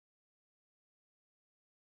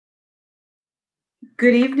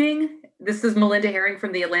Good evening. This is Melinda Herring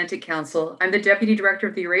from the Atlantic Council. I'm the Deputy Director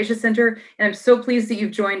of the Eurasia Center, and I'm so pleased that you've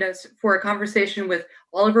joined us for a conversation with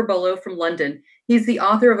Oliver Bullough from London. He's the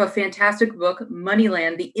author of a fantastic book,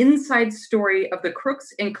 Moneyland, the inside story of the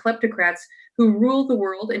crooks and kleptocrats who rule the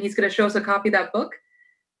world, and he's going to show us a copy of that book.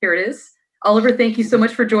 Here it is. Oliver, thank you so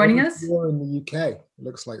much for joining us. You're in the UK. It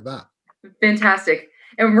looks like that. Fantastic.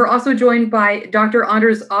 And we're also joined by Dr.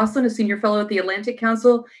 Anders Åslund, a senior fellow at the Atlantic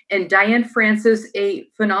Council, and Diane Francis, a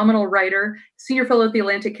phenomenal writer, senior fellow at the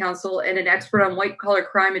Atlantic Council, and an expert on white-collar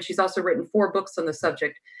crime, and she's also written 4 books on the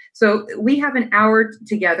subject. So we have an hour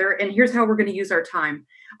together, and here's how we're going to use our time.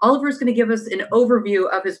 Oliver is going to give us an overview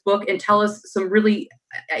of his book and tell us some really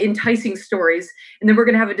enticing stories, and then we're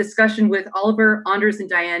going to have a discussion with Oliver, Anders, and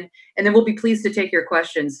Diane, and then we'll be pleased to take your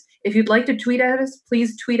questions. If you'd like to tweet at us,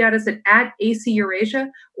 please tweet at us at @ACEurasia,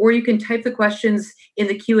 or you can type the questions in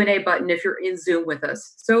the Q&A button if you're in Zoom with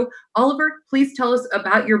us. So, Oliver, please tell us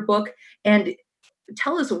about your book and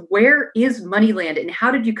tell us, where is Moneyland and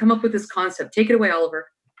how did you come up with this concept? Take it away, Oliver.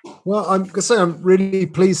 Well, I'm going to say I'm really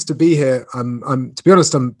pleased to be here. To be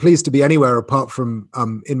honest, I'm pleased to be anywhere apart from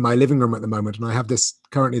in my living room at the moment. And I have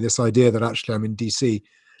currently this idea that actually I'm in DC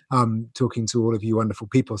talking to all of you wonderful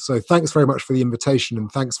people. So thanks very much for the invitation,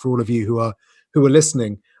 and thanks for all of you who are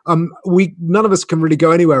listening. None of us can really go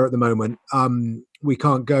anywhere at the moment. We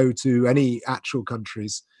can't go to any actual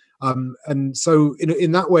countries, and so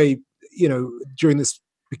in that way, during this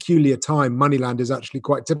peculiar time, Moneyland is actually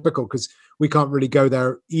quite typical, because we can't really go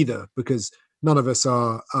there either, because none of us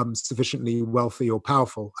are sufficiently wealthy or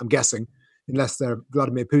powerful, I'm guessing, unless they're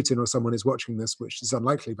Vladimir Putin or someone is watching this, which is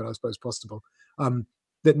unlikely, but I suppose possible,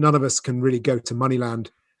 that none of us can really go to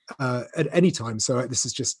Moneyland at any time. So this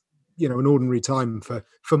is just, an ordinary time for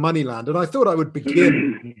Moneyland. And I thought I would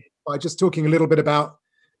begin by just talking a little bit about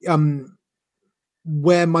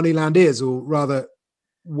where Moneyland is, or rather,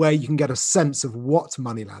 where you can get a sense of what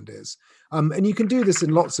Moneyland is. And you can do this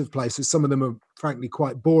in lots of places. Some of them are frankly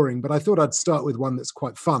quite boring, but I thought I'd start with one that's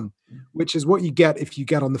quite fun, which is what you get if you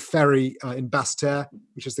get on the ferry in Basse-Terre,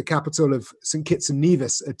 which is the capital of St. Kitts and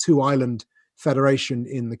Nevis, a 2-island federation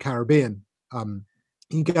in the Caribbean. You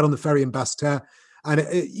can get on the ferry in Basse-Terre, and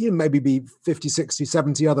you maybe be 50, 60,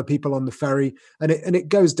 70 other people on the ferry, and it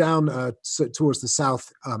goes down towards the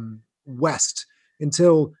south west,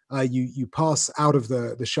 until you pass out of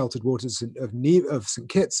the sheltered waters of St.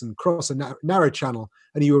 Kitts and cross a narrow channel,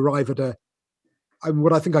 and you arrive at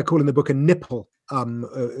what I think I call in the book a nipple.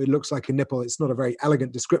 It looks like a nipple. It's not a very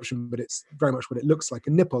elegant description, but it's very much what it looks like,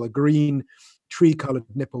 a nipple, a green tree-colored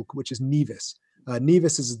nipple, which is Nevis.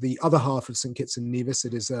 Nevis is the other half of St. Kitts and Nevis.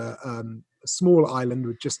 It is a small island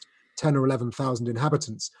with just 10 or 11,000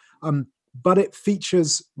 inhabitants. But it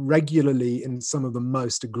features regularly in some of the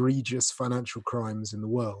most egregious financial crimes in the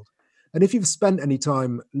world. And if you've spent any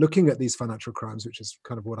time looking at these financial crimes, which is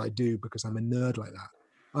kind of what I do because I'm a nerd like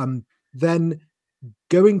that, then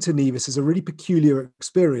going to Nevis is a really peculiar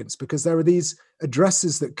experience, because there are these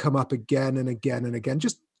addresses that come up again and again and again,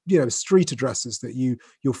 just street addresses that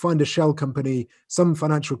you'll find a shell company, some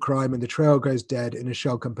financial crime, and the trail goes dead in a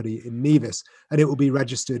shell company in Nevis, and it will be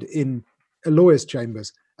registered in a lawyer's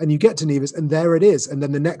chambers. And you get to Nevis, and there it is. And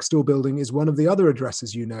then the next door building is one of the other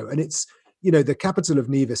addresses, and it's, the capital of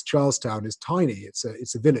Nevis, Charlestown, is tiny. It's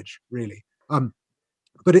a village, really.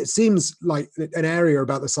 But it seems like an area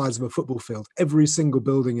about the size of a football field. Every single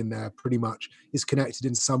building in there pretty much is connected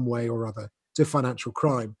in some way or other to financial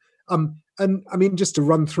crime. And I mean, just to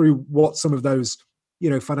run through what some of those,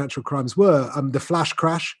 financial crimes were, the flash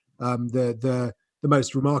crash, the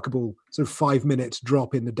most remarkable sort of 5-minute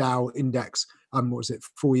drop in the Dow index, what was it,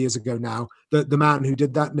 4 years ago now. The man who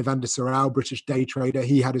did that, Navanda Sarao, British day trader,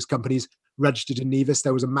 he had his companies registered in Nevis.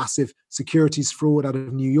 There was a massive securities fraud out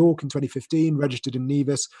of New York in 2015, registered in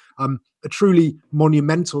Nevis. A truly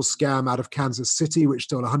monumental scam out of Kansas City, which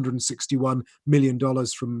stole $161 million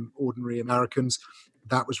from ordinary Americans.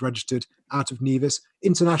 That was registered out of Nevis.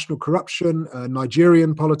 International corruption,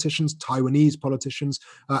 Nigerian politicians, Taiwanese politicians,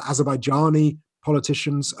 Azerbaijani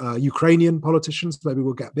politicians, Ukrainian politicians. Maybe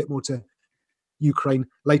we'll get a bit more to Ukraine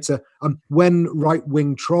later. When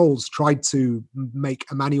right-wing trolls tried to make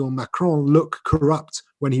Emmanuel Macron look corrupt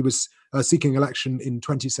when he was seeking election in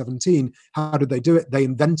 2017, how did they do it? They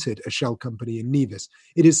invented a shell company in Nevis.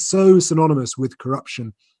 It is so synonymous with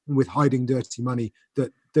corruption and with hiding dirty money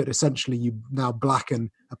that essentially you now blacken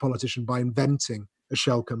a politician by inventing a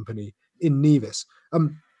shell company in Nevis.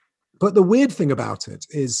 But the weird thing about it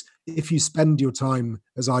is, if you spend your time,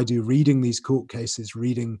 as I do, reading these court cases,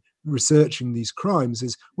 researching these crimes,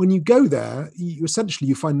 is when you go there, you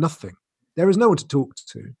find nothing. There is no one to talk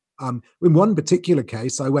to. In one particular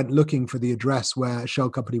case, I went looking for the address where a shell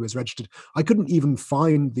company was registered. I couldn't even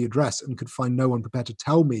find the address and could find no one prepared to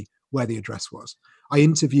tell me where the address was. I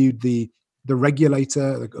interviewed the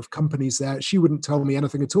regulator of companies there. She wouldn't tell me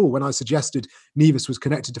anything at all. When I suggested Nevis was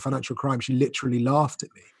connected to financial crime, she literally laughed at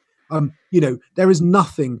me. There is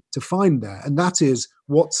nothing to find there. And that is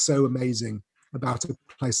what's so amazing about a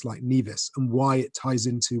place like Nevis and why it ties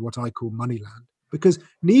into what I call Moneyland. Because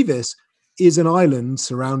Nevis is an island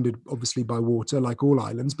surrounded obviously by water, like all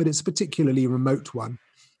islands, but it's a particularly remote one.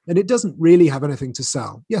 And it doesn't really have anything to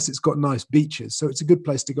sell. Yes, it's got nice beaches, so it's a good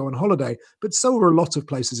place to go on holiday, but so are a lot of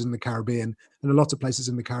places in the Caribbean, and a lot of places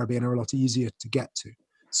in the Caribbean are a lot easier to get to.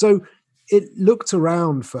 So it looked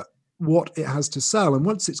around for what it has to sell. And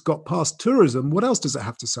once it's got past tourism, what else does it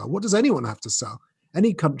have to sell? What does anyone have to sell?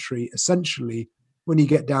 Any country, essentially, when you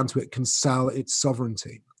get down to it, can sell its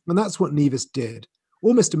sovereignty. And that's what Nevis did.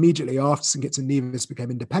 Almost immediately after St. Kitts and Nevis became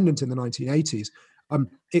independent in the 1980s,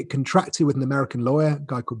 it contracted with an American lawyer, a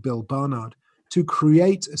guy called Bill Barnard, to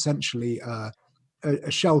create essentially a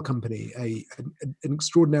shell company, an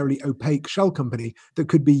extraordinarily opaque shell company that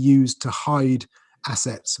could be used to hide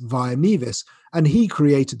assets via Nevis. And he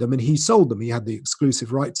created them and he sold them. He had the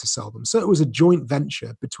exclusive right to sell them. So it was a joint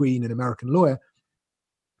venture between an American lawyer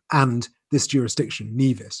and this jurisdiction,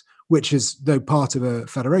 Nevis, which is, though part of a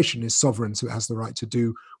federation, is sovereign, so it has the right to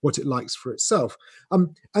do what it likes for itself.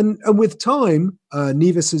 And with time,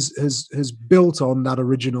 Nevis has built on that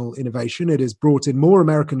original innovation. It has brought in more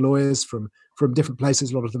American lawyers from different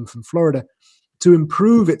places, a lot of them from Florida, to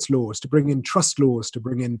improve its laws, to bring in trust laws, to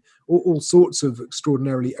bring in all sorts of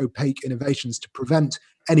extraordinarily opaque innovations to prevent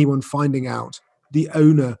anyone finding out the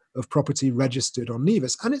owner of property registered on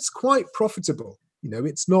Nevis. And it's quite profitable.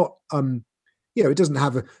 It's not, it doesn't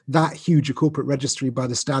have that huge a corporate registry by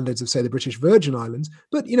the standards of, say, the British Virgin Islands,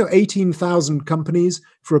 but, 18,000 companies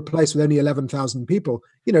for a place with only 11,000 people,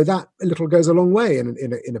 that a little goes a long way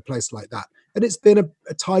in a place like that. And it's been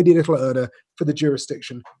a tidy little earner for the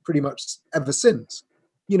jurisdiction pretty much ever since.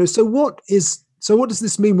 So what does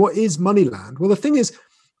this mean? What is Moneyland? Well, the thing is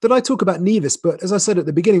that I talk about Nevis, but as I said at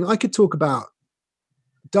the beginning, I could talk about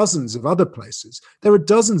dozens of other places. There are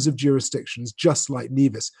dozens of jurisdictions just like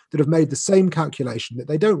Nevis that have made the same calculation that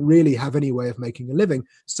they don't really have any way of making a living.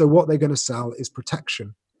 So what they're going to sell is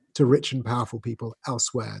protection to rich and powerful people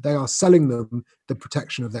elsewhere. They are selling them the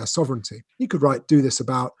protection of their sovereignty. You could do this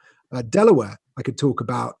about Delaware. I could talk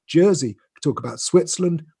about Jersey. I could talk about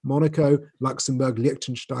Switzerland, Monaco, Luxembourg,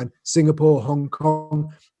 Liechtenstein, Singapore, Hong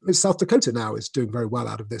Kong. South Dakota now is doing very well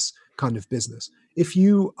out of this kind of business. If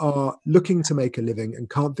you are looking to make a living and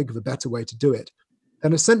can't think of a better way to do it,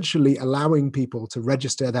 then essentially allowing people to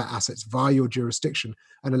register their assets via your jurisdiction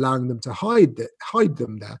and allowing them to hide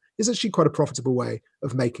them there is actually quite a profitable way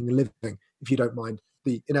of making a living, if you don't mind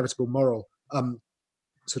the inevitable moral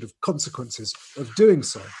sort of consequences of doing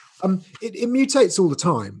so. It mutates all the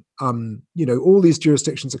time. All these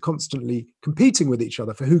jurisdictions are constantly competing with each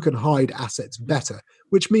other for who can hide assets better,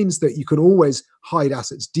 which means that you can always hide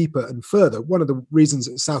assets deeper and further. One of the reasons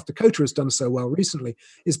that South Dakota has done so well recently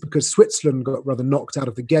is because Switzerland got rather knocked out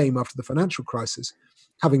of the game after the financial crisis,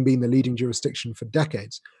 having been the leading jurisdiction for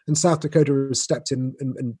decades. And South Dakota has stepped in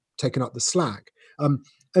and taken up the slack.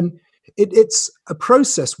 It's a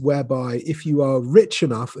process whereby if you are rich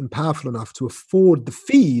enough and powerful enough to afford the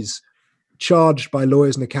fees charged by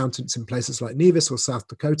lawyers and accountants in places like Nevis or South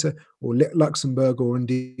Dakota or Luxembourg or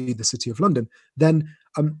indeed the City of London, then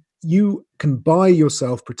you can buy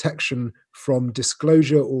yourself protection from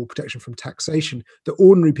disclosure or protection from taxation that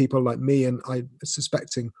ordinary people like me, and I'm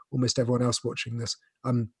suspecting almost everyone else watching this,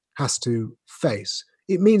 has to face.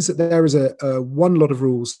 It means that there is a one lot of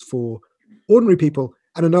rules for ordinary people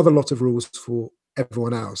and another lot of rules for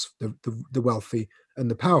everyone else, the wealthy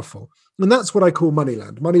and the powerful. And that's what I call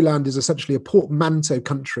Moneyland. Moneyland is essentially a portmanteau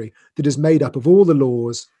country that is made up of all the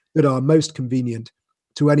laws that are most convenient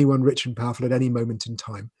to anyone rich and powerful at any moment in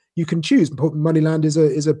time. You can choose. Moneyland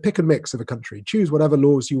is a pick and mix of a country. Choose whatever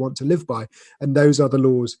laws you want to live by, and those are the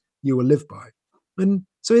laws you will live by. And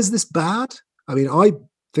so is this bad? I mean, I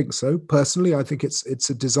think so. Personally, I think it's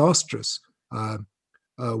a disastrous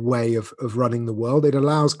way of running the world. It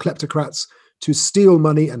allows kleptocrats to steal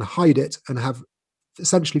money and hide it and have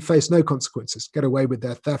essentially face no consequences, get away with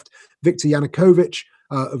their theft. Viktor Yanukovych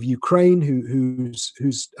of Ukraine,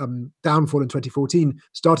 whose downfall in 2014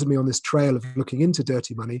 started me on this trail of looking into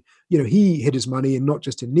dirty money. He hid his money, and not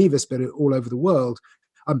just in Nevis, but all over the world.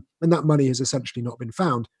 And that money has essentially not been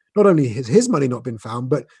found. not only has his money not been found,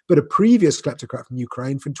 but a previous kleptocrat from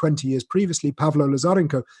Ukraine from 20 years previously, Pavlo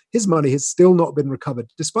Lazarenko, his money has still not been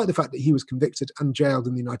recovered, despite the fact that he was convicted and jailed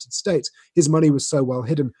in the United States. His money was so well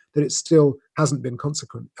hidden that it still hasn't been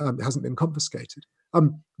confiscated.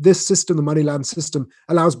 This system, the Moneyland system,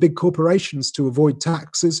 allows big corporations to avoid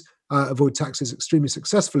taxes extremely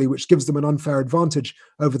successfully, which gives them an unfair advantage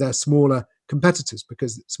over their smaller competitors,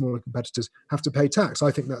 because smaller competitors have to pay tax.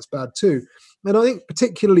 I think that's bad too. And I think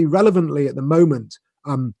particularly relevantly at the moment,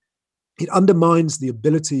 it undermines the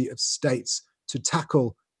ability of states to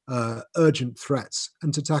tackle urgent threats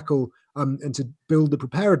and to tackle and to build the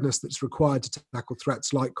preparedness that's required to tackle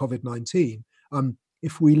threats like COVID-19.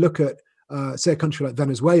 If we look at, say, a country like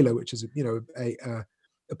Venezuela, which is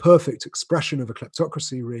a perfect expression of a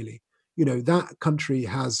kleptocracy, really, that country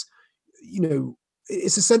has,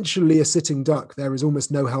 it's essentially a sitting duck. There is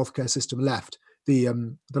almost no healthcare system left.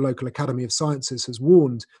 The local Academy of Sciences has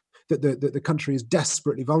warned that the country is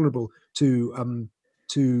desperately vulnerable to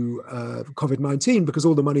COVID-19 because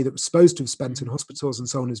all the money that was supposed to have spent in hospitals and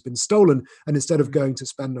so on has been stolen, and instead of going to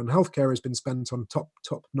spend on healthcare has been spent on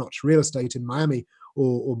top-notch real estate in Miami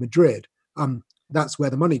or Madrid. That's where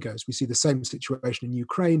the money goes. We see the same situation in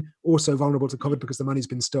Ukraine, also vulnerable to COVID because the money's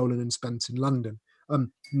been stolen and spent in London.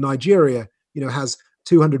 Nigeria, has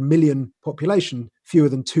 200 million population, fewer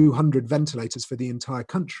than 200 ventilators for the entire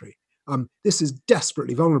country. This is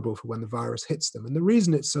desperately vulnerable for when the virus hits them. And the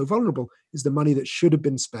reason it's so vulnerable is the money that should have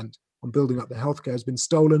been spent on building up the healthcare has been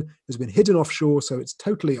stolen, has been hidden offshore, so it's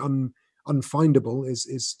totally unfindable,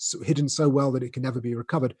 is hidden so well that it can never be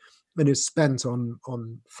recovered, and is spent on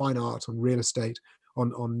fine art, on real estate,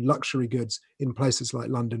 on luxury goods in places like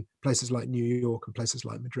London, places like New York, and places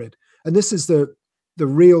like Madrid. And this is the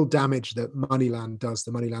real damage that Moneyland does,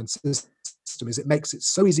 the Moneyland system, is it makes it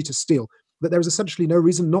so easy to steal that there is essentially no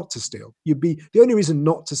reason not to steal. The only reason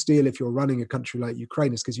not to steal if you're running a country like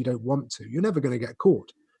Ukraine is because you don't want to. You're never going to get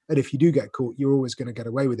caught. And if you do get caught, you're always going to get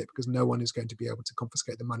away with it because no one is going to be able to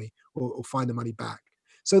confiscate the money or find the money back.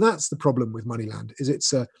 So that's the problem with Moneyland, is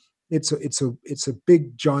it's a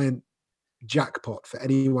big giant jackpot for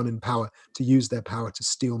anyone in power to use their power to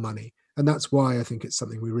steal money. And that's why I think it's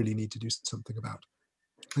something we really need to do something about.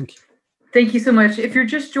 Thank you. Thank you so much. If you're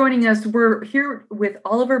just joining us, we're here with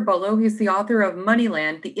Oliver Bullough. He's the author of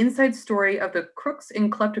Moneyland, the inside story of the crooks and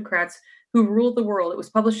kleptocrats who ruled the world. It was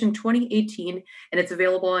published in 2018, and it's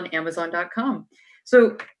available on Amazon.com.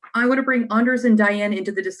 So I want to bring Anders and Diane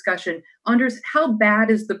into the discussion. Anders, how bad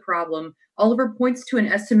is the problem? Oliver points to an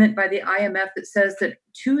estimate by the IMF that says that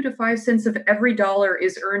 2 to 5 cents of every dollar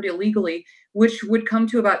is earned illegally, which would come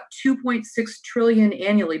to about 2.6 trillion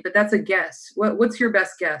annually. But that's a guess. What's your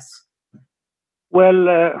best guess? Well,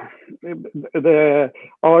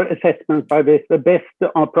 our assessments by this, the best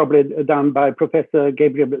are probably done by Professor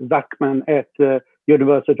Gabriel Zachman at the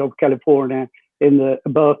University of California in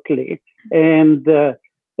Berkeley. And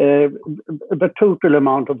the total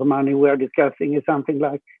amount of the money we're discussing is something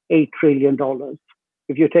like $8 trillion.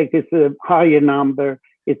 If you take this higher number,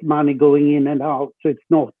 it's money going in and out, so it's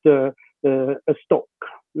not a stock.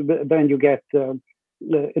 Then you get a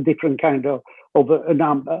different kind of a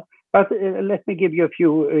number. But let me give you a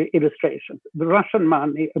few illustrations. The Russian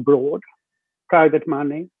money abroad, private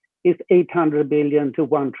money, is $800 billion to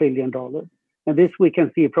 $1 trillion. And this we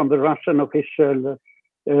can see from the Russian official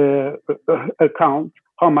account,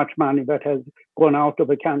 how much money that has gone out of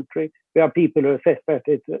the country. There are people who assess that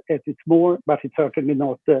it's more, but it's certainly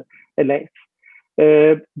not less.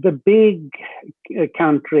 The big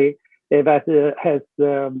country that has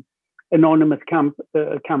anonymous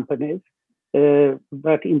companies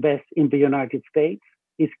that invest in the United States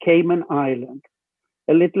is Cayman Island,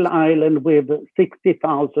 a little island with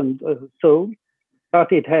 60,000 souls,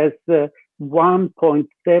 but it has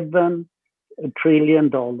 $1.7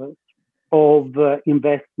 trillion of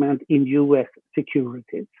investment in U.S.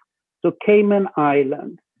 securities. So Cayman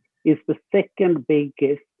Island is the second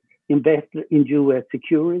biggest investor in U.S.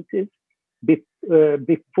 securities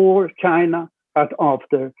before China, but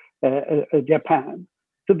after Japan.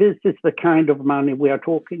 So this is the kind of money we are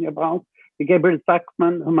talking about. Gabriel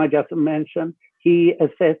Zachman, whom I just mentioned, he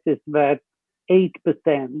assesses that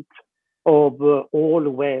 8% of all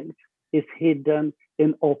wealth is hidden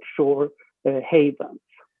in offshore havens.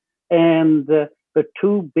 And the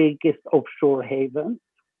two biggest offshore havens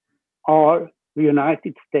are the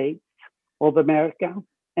United States of America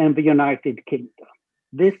and the United Kingdom.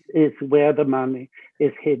 This is where the money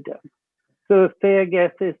is hidden. So a fair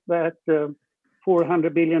guess is that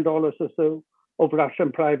 $400 billion or so of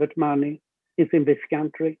Russian private money is in this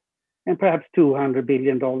country, and perhaps $200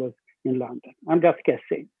 billion in London. I'm just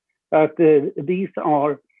guessing. But these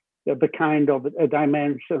are the kind of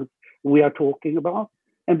dimensions we are talking about.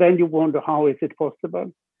 And then you wonder, how is it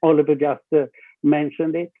possible? Oliver just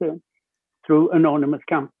mentioned it through anonymous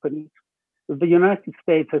companies. The United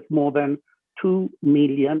States has more than 2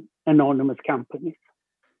 million anonymous companies.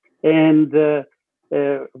 And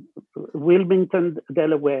Wilmington,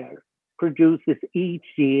 Delaware produces each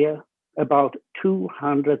year about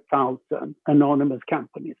 200,000 anonymous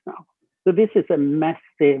companies now. So this is a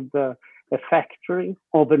massive factory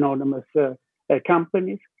of anonymous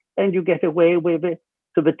companies, and you get away with it.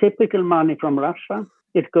 So the typical money from Russia,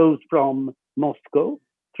 it goes from Moscow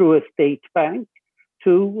through a state bank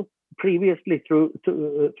to previously through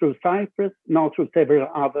Cyprus, now through several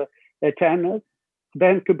other channels,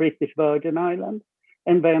 then to British Virgin Islands,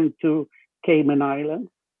 and then to Cayman Islands.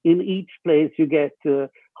 In each place, you get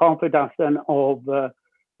half a dozen of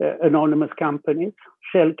anonymous companies,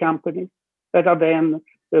 shell companies, that are then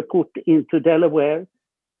put into Delaware,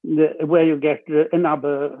 where you get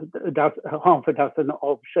another half a dozen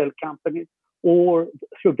of shell companies, or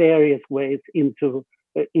through various ways into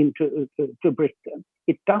Britain.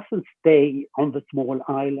 It doesn't stay on the small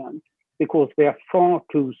islands because they are far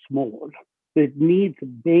too small. It needs a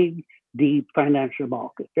big, deep financial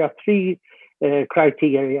market. There are 3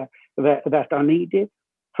 criteria that are needed.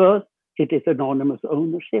 First, it is anonymous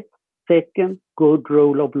ownership. Second, good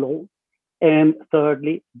rule of law. And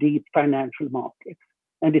thirdly, deep financial markets.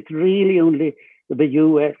 And it's really only the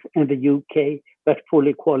US and the UK that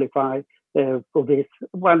fully qualify for this.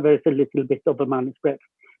 Well, there's a little bit of a money spread.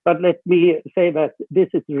 But let me say that this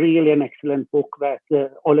is really an excellent book that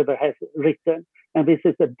Oliver has written. And this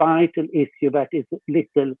is a vital issue that is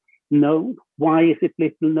little known. Why is it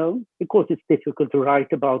little known? Because it's difficult to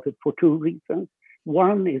write about it for 2 reasons.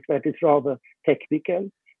 One is that it's rather technical,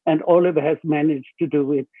 and Oliver has managed to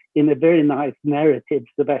do it in a very nice narrative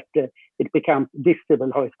so that it becomes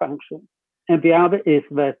visible how it functions. And the other is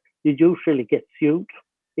that you usually get sued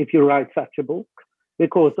if you write such a book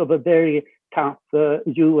because of a very tough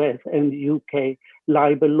US and UK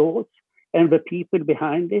libel laws. And the people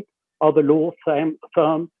behind it are the law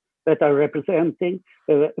firms that are representing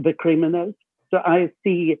the criminals. So I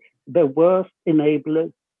see the worst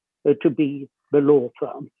enablers to be the law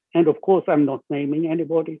firms. And of course, I'm not naming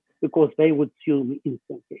anybody because they would sue me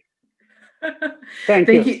instantly.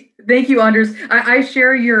 Thank you. Thank you, Anders. I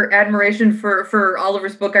share your admiration for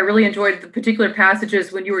Oliver's book. I really enjoyed the particular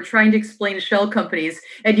passages when you were trying to explain shell companies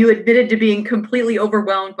and you admitted to being completely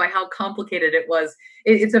overwhelmed by how complicated it was.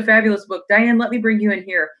 It's a fabulous book. Diane, let me bring you in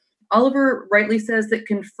here. Oliver rightly says that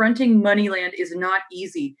confronting Moneyland is not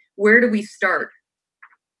easy. Where do we start?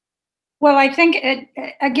 Well, I think,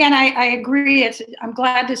 again, I agree. I'm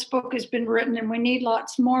glad this book has been written, and we need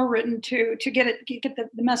lots more written to get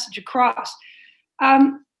the message across.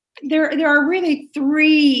 There are really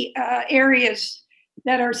 3 areas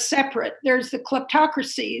that are separate. There's the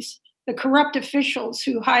kleptocracies, the corrupt officials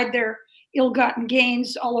who hide their ill-gotten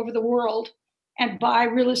gains all over the world and buy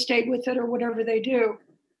real estate with it or whatever they do.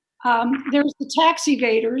 There's the tax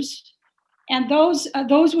evaders. And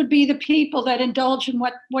those would be the people that indulge in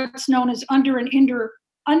what's known as under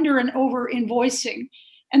and over invoicing.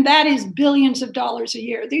 And that is billions of dollars a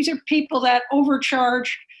year. These are people that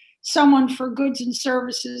overcharge someone for goods and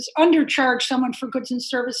services, undercharge someone for goods and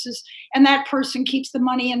services, and that person keeps the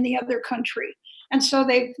money in the other country. And so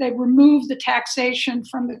they remove the taxation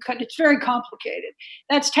from the country. It's very complicated.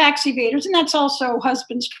 That's tax evaders, and that's also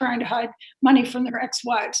husbands trying to hide money from their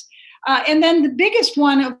ex-wives. And then the biggest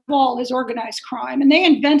one of all is organized crime. And they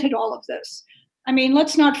invented all of this. I mean,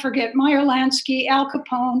 let's not forget Meyer Lansky, Al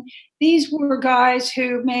Capone. These were guys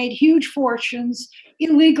who made huge fortunes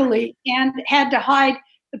illegally and had to hide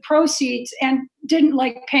the proceeds and didn't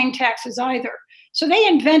like paying taxes either. So they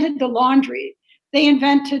invented the laundry.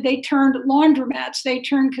 They turned laundromats. They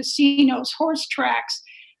turned casinos, horse tracks.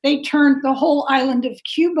 They turned the whole island of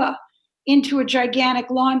Cuba into a gigantic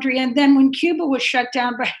laundry. And then when Cuba was shut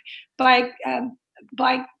down by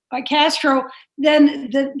Castro,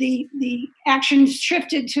 then the action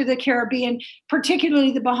shifted to the Caribbean,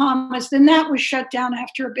 particularly the Bahamas. Then that was shut down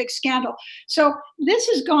after a big scandal. So this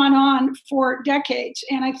has gone on for decades,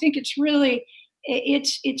 and I think it's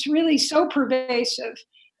really so pervasive.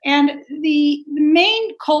 And the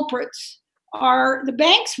main culprits are the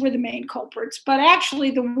banks were the main culprits, but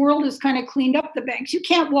actually the world has kind of cleaned up the banks. You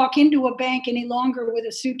can't walk into a bank any longer with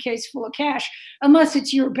a suitcase full of cash unless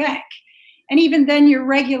it's your bank. And even then you're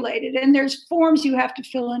regulated, and there's forms you have to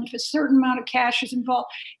fill in if a certain amount of cash is involved.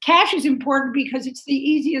 Cash is important because it's the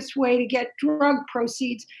easiest way to get drug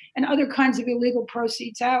proceeds and other kinds of illegal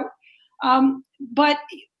proceeds out. But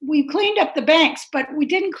we cleaned up the banks, but we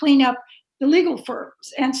didn't clean up the legal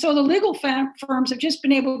firms. And so the legal firms have just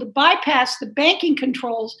been able to bypass the banking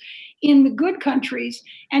controls in the good countries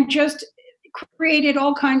and just created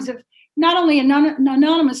all kinds of not only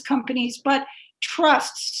anonymous companies, but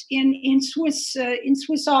trusts in Swiss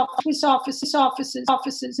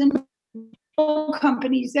offices and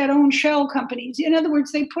companies that own shell companies. In other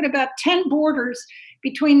words, they put about 10 borders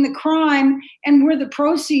between the crime and where the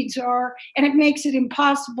proceeds are, and it makes it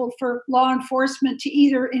impossible for law enforcement to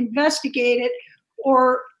either investigate it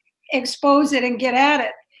or expose it and get at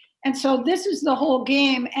it. And so this is the whole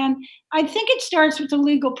game. And I think it starts with the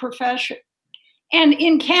legal profession. And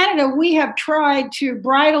in Canada, we have tried to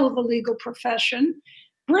bridle the legal profession.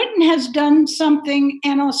 Britain has done something,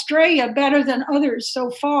 and Australia better than others so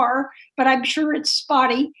far, but I'm sure it's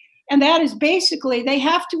spotty. And that is basically you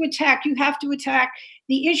have to attack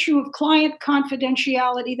the issue of client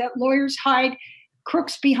confidentiality that lawyers hide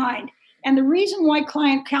crooks behind. And the reason why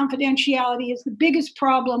client confidentiality is the biggest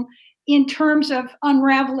problem in terms of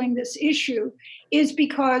unraveling this issue is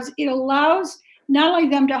because it allows not only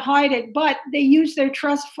them to hide it, but they use their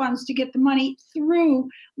trust funds to get the money through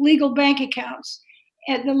legal bank accounts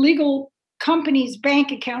and the legal companies'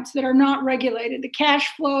 bank accounts that are not regulated. The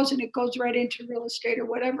cash flows and it goes right into real estate or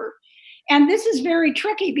whatever. And this is very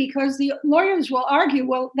tricky because the lawyers will argue,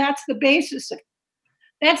 well, that's the basis of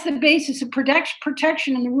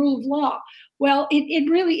protection in the rule of law. Well, it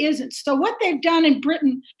really isn't. So what they've done in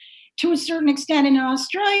Britain, to a certain extent, in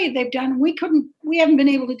Australia, they've done, we haven't been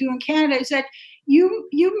able to do in Canada, is that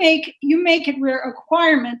you make it a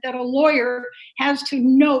requirement that a lawyer has to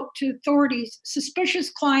note to authorities suspicious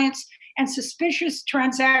clients and suspicious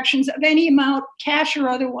transactions of any amount, cash or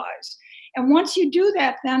otherwise. And once you do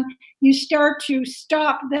that, then you start to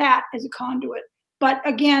stop that as a conduit. But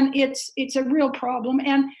again, it's a real problem.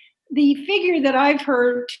 And the figure that I've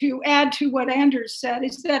heard, to add to what Anders said,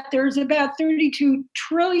 is that there's about $32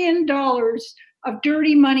 trillion of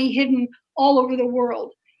dirty money hidden all over the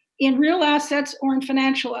world, in real assets or in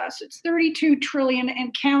financial assets, 32 trillion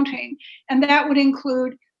and counting. And that would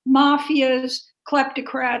include mafias,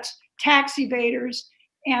 kleptocrats, tax evaders,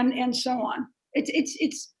 and so on.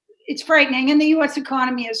 It's frightening. And the US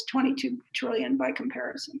economy is 22 trillion by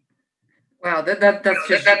comparison. Wow, that's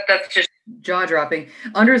just jaw-dropping.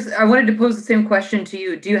 Anders, I wanted to pose the same question to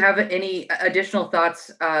you. Do you have any additional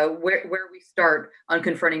thoughts where we start on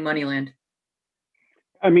confronting Moneyland?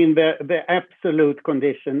 I mean, the absolute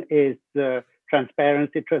condition is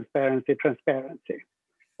transparency.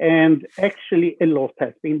 And actually, a lot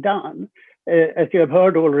has been done. As you have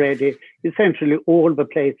heard already, essentially all the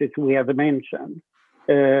places we have mentioned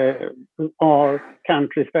are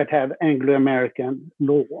countries that have Anglo-American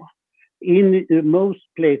law. In most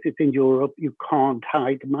places in Europe, you can't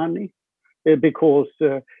hide money because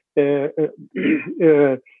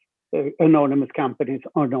anonymous companies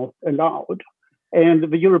are not allowed. And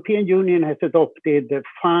the European Union has adopted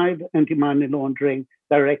 5 anti-money laundering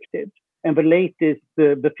directives. And the latest,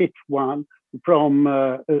 the 5th one from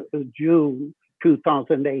June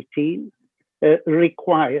 2018,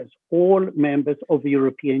 requires all members of the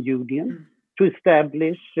European Union to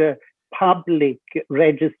establish public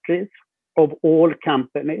registries of all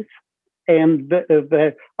companies and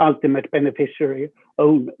the ultimate beneficiary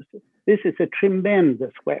owners. This is a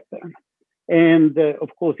tremendous weapon. And of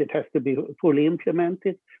course, it has to be fully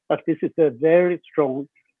implemented, but this is a very strong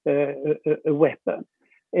weapon.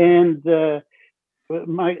 And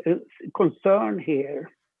my concern here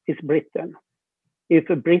is Britain. If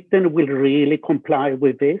Britain will really comply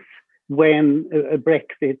with this when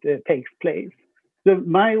Brexit takes place. So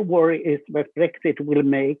my worry is that Brexit will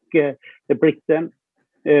make Britain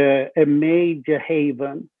a major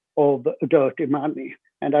haven of dirty money.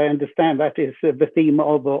 And I understand that is the theme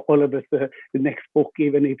of Oliver's next book,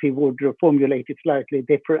 even if he would formulate it slightly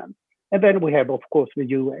different. And then we have, of course, the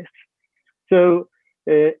US. So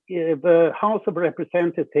the House of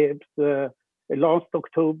Representatives last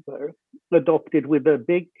October adopted with a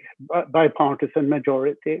big bipartisan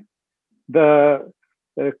majority the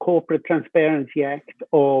Corporate Transparency Act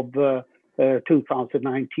of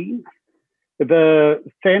 2019. The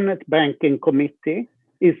Senate Banking Committee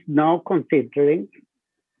is now considering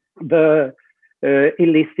the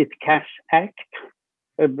Illicit Cash Act,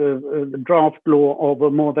 the draft law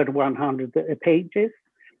of more than 100 pages.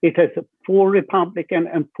 It has 4 Republican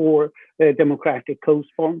and 4 Democratic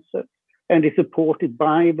co-sponsors, and is supported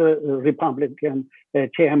by the Republican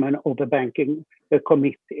chairman of the Banking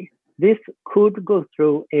Committee. This could go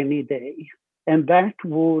through any day, and that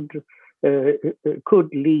could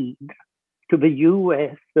lead to the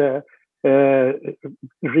US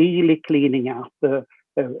really cleaning up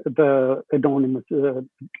the anonymous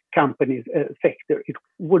companies sector. It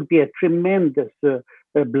would be a tremendous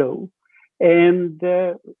blow. And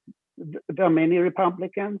there are many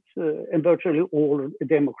Republicans and virtually all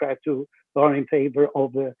Democrats who are in favor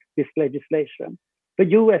of this legislation. The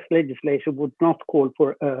US legislation would not call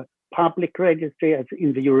for a public registry as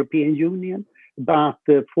in the European Union, but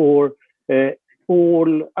for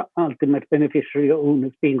all ultimate beneficiary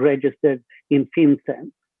owners being registered in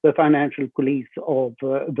FinCEN, the financial police of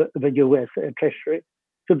the US Treasury.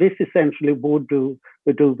 So this essentially would do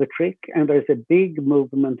the trick, and there's a big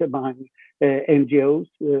movement among NGOs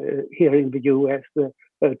here in the US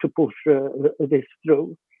to push this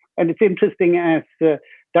through. And it's interesting, as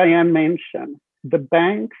Diane mentioned, the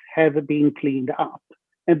banks have been cleaned up,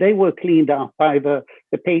 and they were cleaned up by the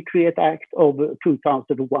Patriot Act of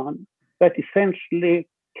 2001 that essentially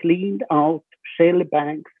cleaned out shell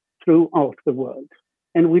banks throughout the world.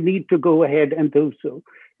 And we need to go ahead and do so.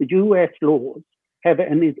 The US laws have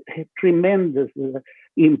a tremendous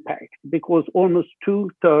impact because almost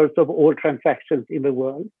 2/3 of all transactions in the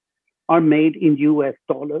world are made in US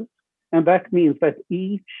dollars. And that means that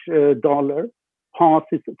each dollar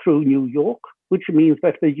passes through New York, which means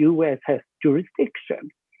that the US has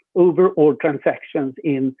jurisdiction over all transactions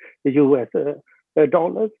in the US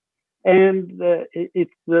dollars. And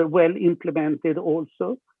it's well implemented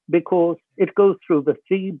also because it goes through the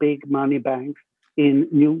 3 big money banks in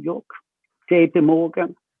New York: JP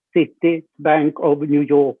Morgan, Citi, Bank of New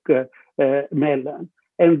York, Mellon.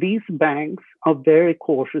 And these banks are very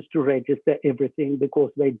cautious to register everything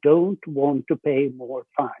because they don't want to pay more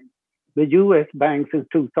fines. The US banks in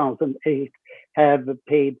 2008 have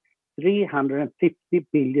paid $350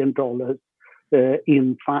 billion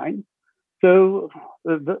in fines. So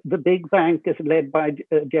the big bank is led by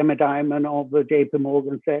Jamie Dimon of JP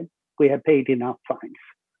Morgan said, we have paid enough fines.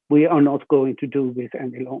 We are not going to do this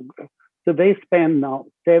any longer. So they spend now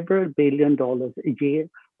several $billions a year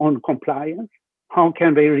on compliance. How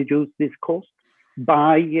can they reduce this cost?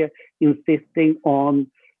 By insisting on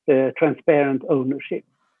transparent ownership.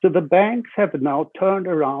 So the banks have now turned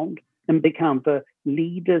around and become the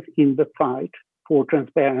leaders in the fight for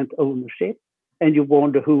transparent ownership. And you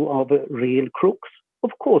wonder who are the real crooks?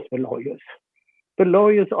 Of course, the lawyers. The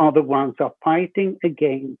lawyers are the ones who are fighting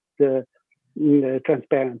against the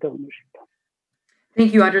transparent ownership.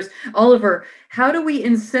 Thank you, Anders. Oliver, how do we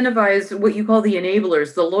incentivize what you call the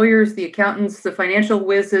enablers, the lawyers, the accountants, the financial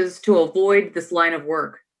whizzes, to avoid this line of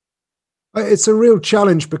work? It's a real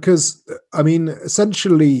challenge because, I mean,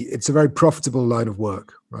 essentially, it's a very profitable line of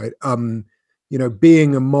work, right?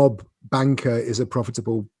 Being a mob banker is a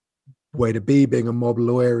profitable way to be. Being a mob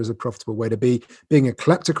lawyer is a profitable way to be. Being a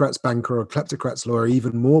kleptocrats banker or a kleptocrats lawyer,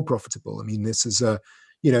 even more profitable. I mean, this is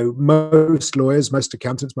most lawyers, most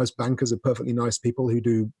accountants, most bankers are perfectly nice people who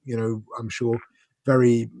do, I'm sure,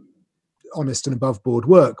 very honest and above board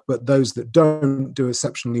work, but those that don't do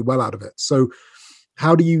exceptionally well out of it. So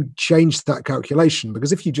how do you change that calculation?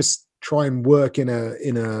 Because if you just try and work in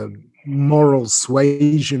a moral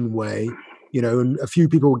suasion way, and a few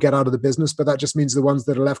people will get out of the business, but that just means the ones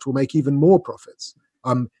that are left will make even more profits.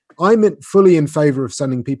 I'm fully in favor of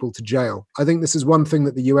sending people to jail. I think this is one thing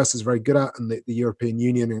that the US is very good at, and the European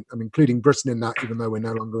Union, including Britain in that, even though we're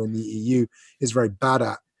no longer in the EU, is very bad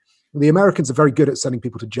at. The Americans are very good at sending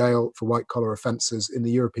people to jail for white-collar offenses. In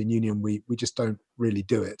the European Union, we just don't really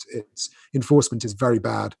do it. Enforcement is very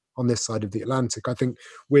bad on this side of the Atlantic. I think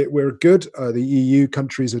we're good. The EU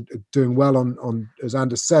countries are doing well on, as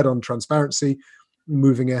Anders said, on transparency,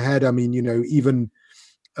 moving ahead. I mean, even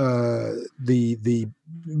the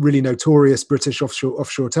really notorious British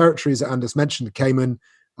offshore territories that Anders mentioned, Cayman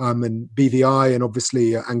and BVI, and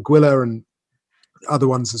obviously Anguilla and other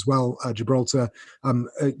ones as well, Gibraltar,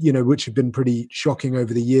 which have been pretty shocking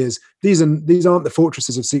over the years. These aren't the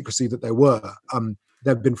fortresses of secrecy that there were.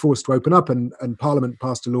 They've been forced to open up, and Parliament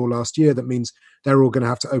passed a law last year that means they're all going to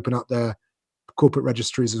have to open up their corporate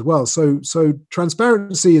registries as well. So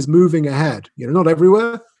transparency is moving ahead. Not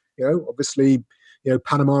everywhere. Obviously,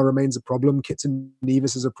 Panama remains a problem. Kitts and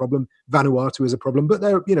Nevis is a problem. Vanuatu is a problem. But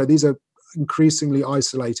these are increasingly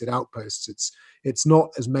isolated outposts. It's not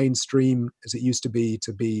as mainstream as it used to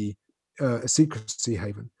be a secrecy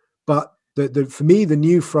haven. But for me, the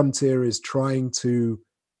new frontier is trying to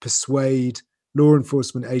persuade law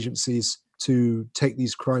enforcement agencies to take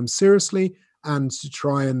these crimes seriously, and to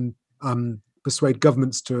try and persuade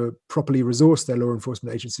governments to properly resource their law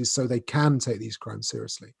enforcement agencies so they can take these crimes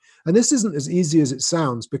seriously. And this isn't as easy as it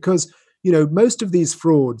sounds, because most of these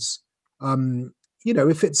frauds,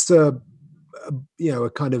 if it's a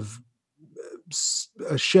kind of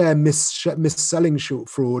a share mis-selling short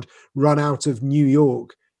fraud run out of New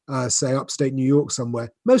York, say upstate New York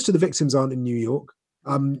somewhere. Most of the victims aren't in New York.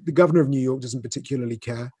 The governor of New York doesn't particularly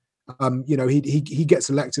care. He gets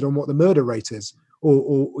elected on what the murder rate is,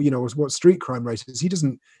 or what street crime rate is. He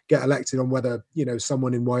doesn't get elected on whether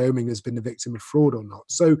someone in Wyoming has been a victim of fraud or not.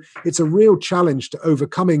 So it's a real challenge to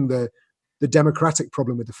overcoming the democratic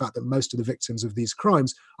problem with the fact that most of the victims of these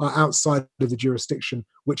crimes are outside of the jurisdiction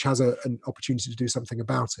which has an opportunity to do something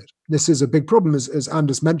about it. This is a big problem, as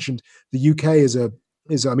Anders mentioned. The UK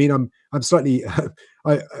I'm slightly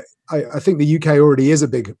I think the UK already is a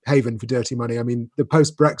big haven for dirty money. I mean, the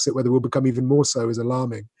post-Brexit, whether it will become even more so, is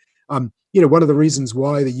alarming. One of the reasons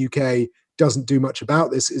why the UK doesn't do much about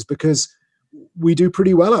this is because we do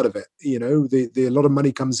pretty well out of it. A lot of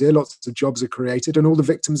money comes here, lots of jobs are created, and all the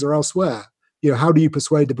victims are elsewhere. How do you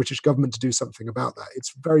persuade the British government to do something about that?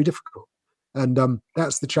 It's very difficult, and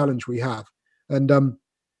that's the challenge we have. And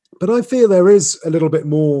but I feel there is a little bit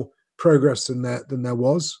more progress than there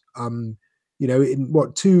was. In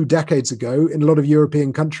 2 decades ago, in a lot of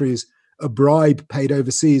European countries, a bribe paid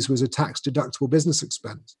overseas was a tax-deductible business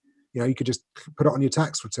expense. You could just put it on your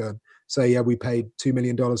tax return. Say, yeah, we paid $2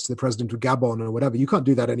 million to the president of Gabon or whatever. You can't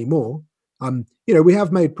do that anymore. We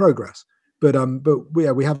have made progress, but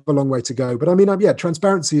we have a long way to go. But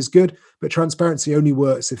transparency is good, but transparency only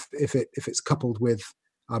works if it's coupled with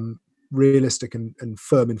realistic and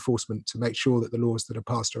firm enforcement to make sure that the laws that are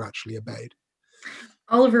passed are actually obeyed.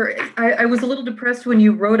 Oliver, I was a little depressed when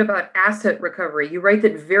you wrote about asset recovery. You write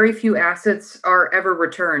that very few assets are ever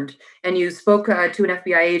returned, and you spoke to an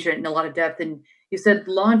FBI agent in a lot of depth, and you said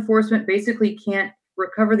law enforcement basically can't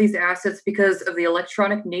recover these assets because of the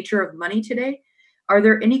electronic nature of money today. Are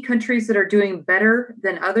there any countries that are doing better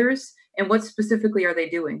than others, and what specifically are they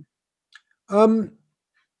doing? Some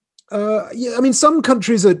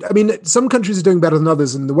countries are doing better than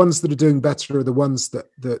others, and the ones that are doing better are the ones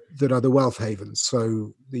that are the wealth havens.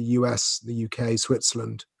 So the US, the UK,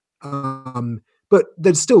 Switzerland, but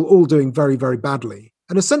they're still all doing very, very badly.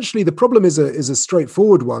 And essentially, the problem is a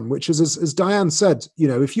straightforward one, which is, as Diane said,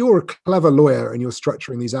 if you're a clever lawyer and you're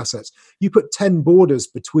structuring these assets, you put 10 borders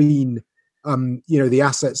between, the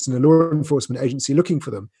assets and a law enforcement agency looking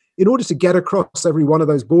for them. In order to get across every one of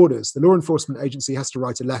those borders, the law enforcement agency has to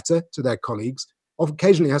write a letter to their colleagues.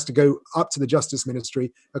 Occasionally has to go up to the Justice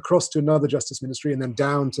Ministry, across to another Justice Ministry, and then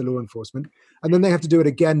down to law enforcement. And then they have to do it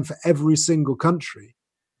again for every single country.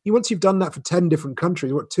 Once you've done that for 10 different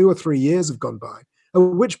countries, 2 or 3 years have gone by, at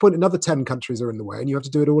which point another 10 countries are in the way, and you have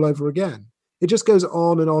to do it all over again. It just goes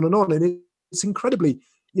on and on and on. And it's incredibly,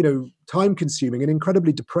 time consuming and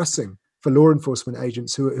incredibly depressing for law enforcement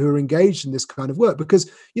agents who are engaged in this kind of work, because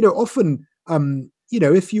often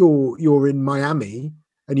if you're in Miami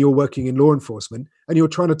and you're working in law enforcement and you're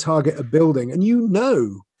trying to target a building, and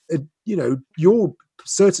you're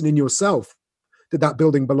certain in yourself that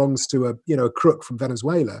building belongs to a crook from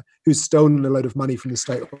Venezuela who's stolen a load of money from the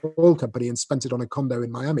state oil company and spent it on a condo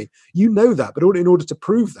in Miami. That, but in order to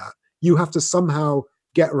prove that, you have to somehow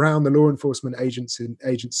get around the law enforcement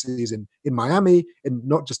agencies in Miami, and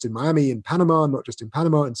not just in Miami, in Panama, not just in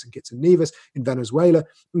Panama, in St. Kitts and Nevis, in Venezuela,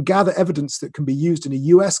 and gather evidence that can be used in a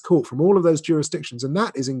US court from all of those jurisdictions. And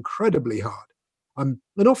that is incredibly hard. And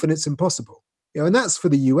often it's impossible. And that's for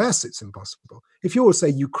the US, it's impossible. If you're, say,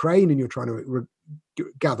 Ukraine and you're trying to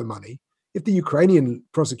gather money, if the Ukrainian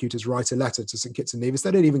prosecutors write a letter to St. Kitts and Nevis,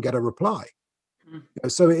 they don't even get a reply.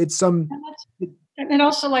 So it's And I'd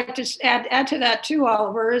also like to add to that too,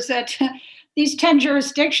 Oliver, is that these 10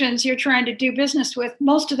 jurisdictions you're trying to do business with,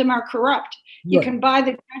 most of them are corrupt. You can buy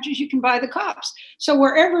the judges, you can buy the cops. So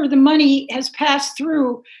wherever the money has passed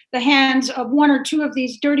through the hands of 1 or 2 of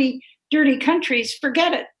these dirty countries,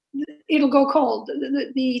 forget it. It'll go cold.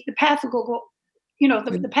 The path will go,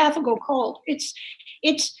 the path will go cold. I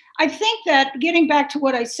think that, getting back to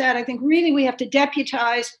what I said, I think really we have to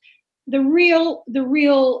deputize the real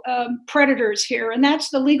predators here, and that's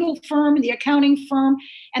the legal firm and the accounting firm,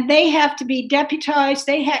 and they have to be deputized.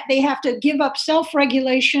 They have to give up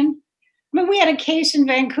self-regulation. We had a case in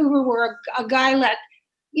Vancouver where a guy let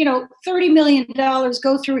 $30 million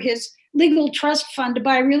go through his legal trust fund to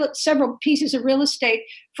buy several pieces of real estate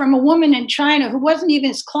from a woman in China who wasn't even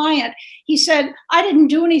his client. He said, "I didn't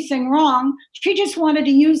do anything wrong. She just wanted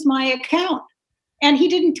to use my account." And he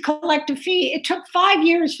didn't collect a fee. It took 5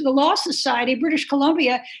 years for the Law Society of British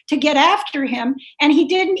Columbia to get after him, and he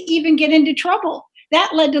didn't even get into trouble.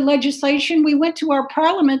 That led to legislation. We went to our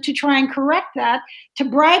parliament to try and correct that, to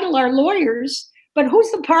bridle our lawyers. But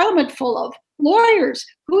who's the parliament full of? Lawyers.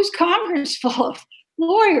 Who's Congress full of?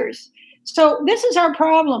 Lawyers. So this is our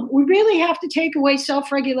problem. We really have to take away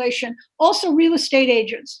self-regulation, also real estate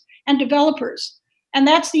agents and developers. And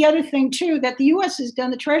that's the other thing too, that the US has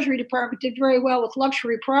done. The Treasury Department did very well with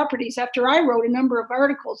luxury properties after I wrote a number of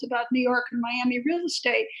articles about New York and Miami real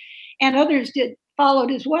estate, and others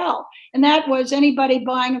followed as well. And that was anybody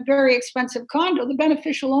buying a very expensive condo, the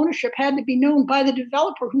beneficial ownership had to be known by the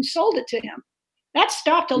developer who sold it to him. That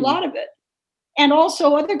stopped a lot of it. And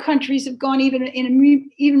also other countries have gone even in an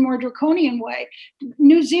even more draconian way.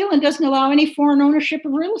 New Zealand doesn't allow any foreign ownership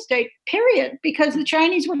of real estate, period, because the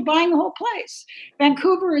Chinese were buying the whole place.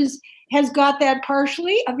 Vancouver has got that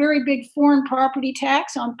partially, a very big foreign property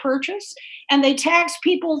tax on purchase, and they tax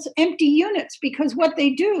people's empty units, because what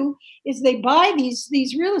they do is they buy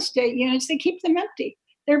these real estate units, they keep them empty.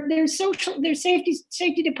 They're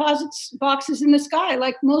safety deposits boxes in the sky,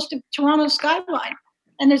 like most of Toronto's skyline.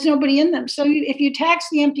 And there's nobody in them. So if you tax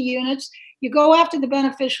the empty units, you go after the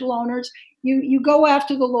beneficial owners, you go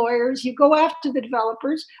after the lawyers, you go after the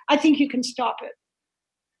developers, I think you can stop it.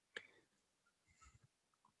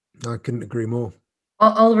 I couldn't agree more.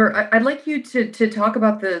 Oliver, I'd like you to talk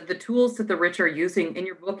about the tools that the rich are using. In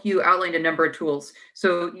your book, you outlined a number of tools.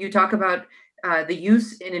 So you talk about the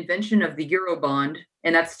use and invention of the Eurobond,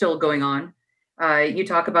 and that's still going on. You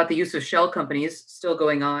talk about the use of shell companies, still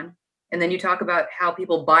going on. And then you talk about how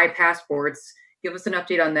people buy passports. Give us an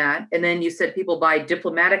update on that. And then you said people buy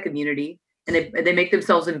diplomatic immunity, and they make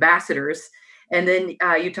themselves ambassadors. And then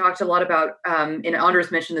you talked a lot about, and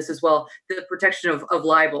Anders mentioned this as well, the protection of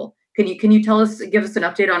libel. Can you give us an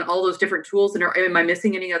update on all those different tools? And am I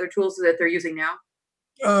missing any other tools that they're using now?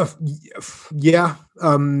 Yeah.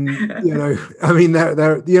 I mean,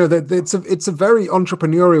 it's a very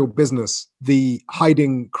entrepreneurial business, the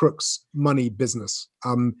hiding crooks money business.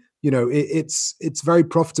 It's very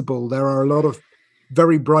profitable. There are a lot of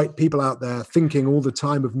very bright people out there thinking all the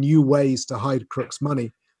time of new ways to hide crooks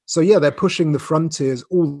money. So yeah, they're pushing the frontiers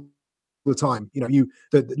all the time.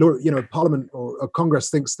 Parliament or Congress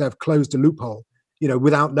thinks they've closed a loophole,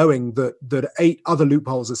 without knowing that 8 other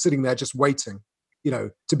loopholes are sitting there just waiting,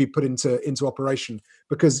 to be put into operation,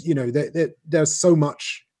 because there's so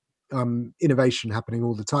much innovation happening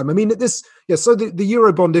all the time. I mean, so the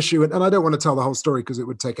Eurobond issue, and I don't want to tell the whole story because it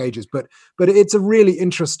would take ages, but it's a really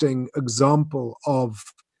interesting example of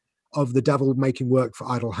the devil making work for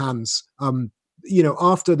idle hands.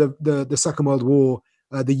 After the Second World War,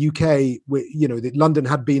 the UK, London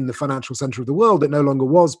had been the financial center of the world. It no longer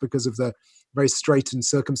was, because of the very straitened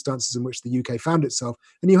circumstances in which the UK found itself.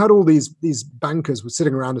 And you had all these bankers were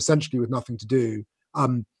sitting around essentially with nothing to do,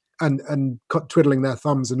 and twiddling their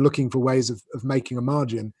thumbs and looking for ways of making a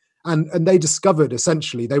margin. And they discovered,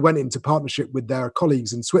 essentially, they went into partnership with their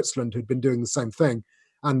colleagues in Switzerland who'd been doing the same thing.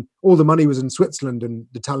 And all the money was in Switzerland, and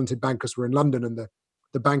the talented bankers were in London, and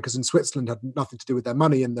the bankers in Switzerland had nothing to do with their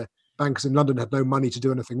money, and the bankers in London had no money to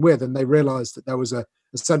do anything with. And they realized that there was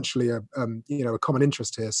essentially a common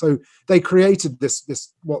interest here. So they created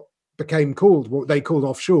this what they called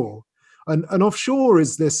offshore. And offshore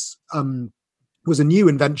is this, was a new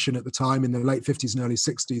invention at the time in the late 50s and early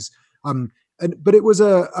 60s. But it was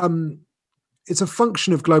it's a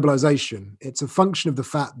function of globalization. It's a function of the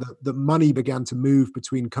fact that money began to move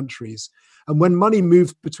between countries. And when money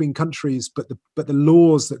moves between countries, but the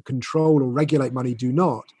laws that control or regulate money do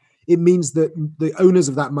not, it means that the owners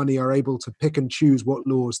of that money are able to pick and choose what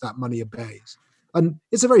laws that money obeys. And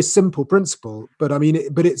it's a very simple principle, but I mean,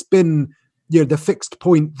 it's been the fixed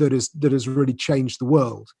point that has really changed the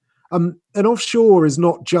world. And offshore is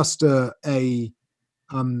not just a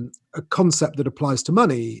concept that applies to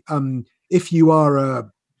money. If you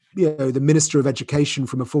are the Minister of Education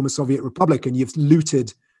from a former Soviet republic and you've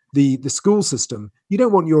looted the school system, you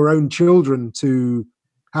don't want your own children to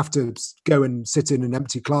have to go and sit in an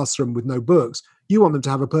empty classroom with no books. You want them to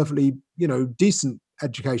have a perfectly decent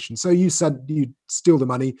education. So you steal the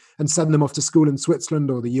money and send them off to school in Switzerland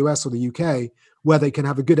or the US or the UK, where they can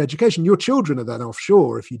have a good education. Your children are then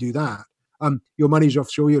offshore if you do that. Your money's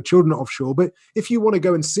offshore, your children are offshore. But if you want to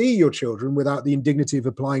go and see your children without the indignity of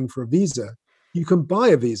applying for a visa, you can buy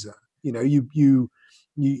a visa. You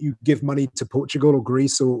give money to Portugal or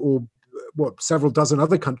Greece or several dozen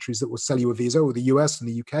other countries that will sell you a visa, or the US and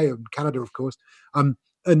the UK and Canada, of course. And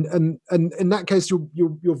in that case,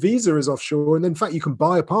 your visa is offshore. And in fact, you can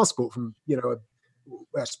buy a passport from,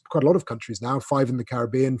 quite a lot of countries now, 5 in the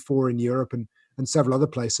Caribbean, 4 in Europe, and several other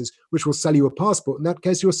places, which will sell you a passport. In that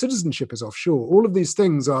case, your citizenship is offshore. All of these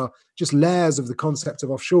things are just layers of the concept of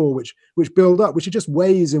offshore, which build up, which are just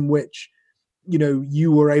ways in which,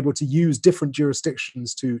 you were able to use different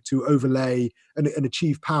jurisdictions to overlay and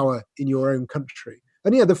achieve power in your own country.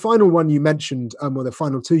 And yeah, the final one you mentioned, or the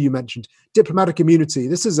final two you mentioned, diplomatic immunity.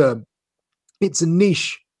 This is it's a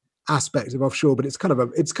niche aspect of offshore, but it's kind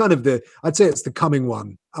of I'd say it's the coming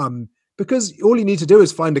one, because all you need to do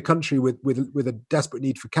is find a country with a desperate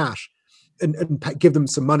need for cash, and give them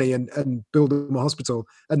some money and build them a hospital,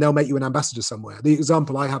 and they'll make you an ambassador somewhere. The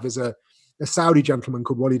example I have is a Saudi gentleman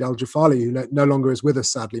called Walid Al-Jafali, who no longer is with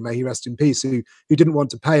us, sadly, may he rest in peace, who didn't want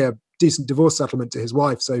to pay a decent divorce settlement to his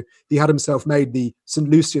wife. So he had himself made the St.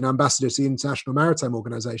 Lucian ambassador to the International Maritime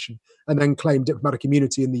Organization, and then claimed diplomatic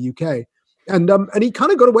immunity in the UK. And he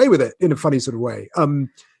kind of got away with it in a funny sort of way. And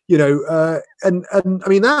I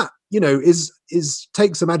mean, that, is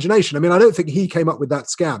takes imagination. I mean, I don't think he came up with that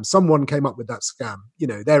scam. Someone came up with that scam.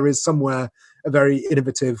 There is somewhere a very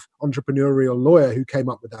innovative entrepreneurial lawyer who came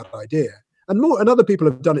up with that idea. And other people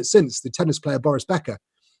have done it since. The tennis player Boris Becker,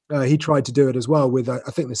 he tried to do it as well with, I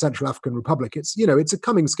think, the Central African Republic. It's, it's a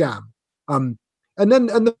coming scam. And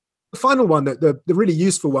the final one, the really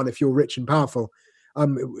useful one, if you're rich and powerful,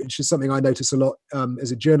 which is something I notice a lot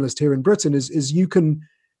as a journalist here in Britain, is you can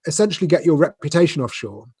essentially get your reputation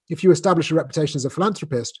offshore. If you establish a reputation as a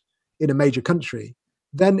philanthropist in a major country,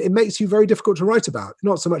 then it makes you very difficult to write about.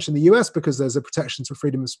 Not so much in the US, because there's a protection for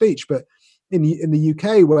freedom of speech, but in the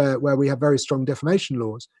UK, where we have very strong defamation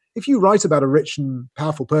laws, if you write about a rich and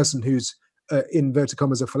powerful person who's in inverted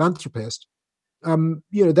commas a philanthropist,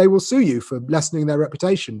 they will sue you for lessening their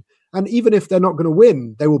reputation. And even if they're not going to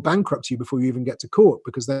win, they will bankrupt you before you even get to court,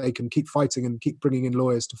 because they can keep fighting and keep bringing in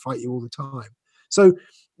lawyers to fight you all the time. So,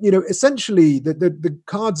 essentially the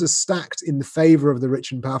cards are stacked in the favor of the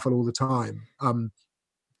rich and powerful all the time.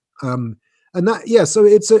 And that, yeah, so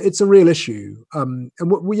it's a real issue. And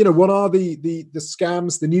what are the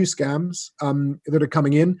scams, the new scams that are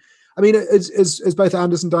coming in? I mean, as both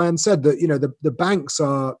Anders and Diane said, that the banks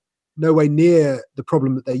are nowhere near the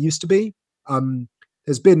problem that they used to be.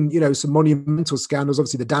 There's been, some monumental scandals.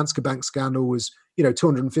 Obviously, the Danske Bank scandal was,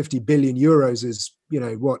 250 billion euros is,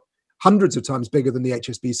 hundreds of times bigger than the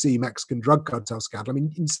HSBC Mexican drug cartel scandal. I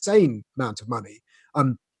mean, insane amount of money.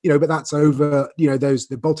 But that's over.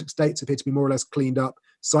 The Baltic states appear to be more or less cleaned up.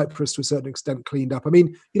 Cyprus, to a certain extent, cleaned up. I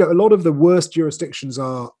mean, a lot of the worst jurisdictions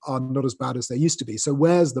are not as bad as they used to be. So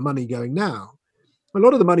where's the money going now? A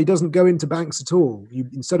lot of the money doesn't go into banks at all.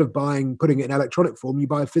 Instead of putting it in electronic form, you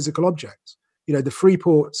buy a physical object. The free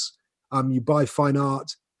ports, you buy fine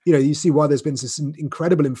art. You see why there's been this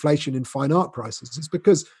incredible inflation in fine art prices. It's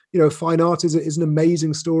because, fine art is an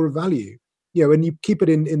amazing store of value. And you keep it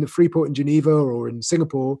in the free port in Geneva or in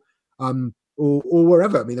Singapore, or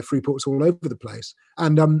wherever. I mean, the free ports all over the place.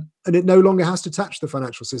 And it no longer has to touch the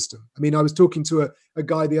financial system. I mean, I was talking to a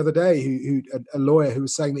guy the other day, a lawyer, who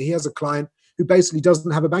was saying that he has a client who basically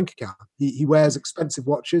doesn't have a bank account. He wears expensive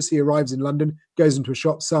watches. He arrives in London, goes into a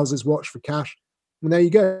shop, sells his watch for cash. And there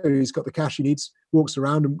you go. He's got the cash he needs, walks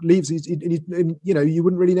around and leaves. You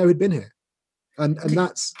wouldn't really know he'd been here. And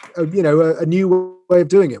that's, a new way of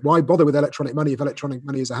doing it. Why bother with electronic money if electronic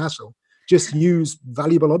money is a hassle? Just use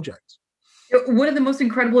valuable objects. One of the most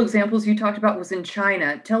incredible examples you talked about was in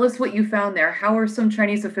China. Tell us what you found there. How are some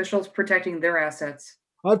Chinese officials protecting their assets?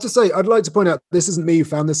 I have to say, I'd like to point out, this isn't me who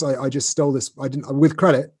found this. I just stole this. I didn't, with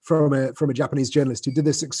credit from a Japanese journalist who did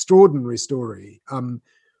this extraordinary story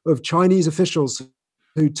of Chinese officials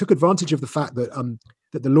who took advantage of the fact that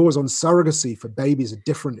the laws on surrogacy for babies are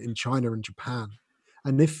different in China and Japan.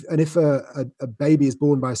 And if a baby is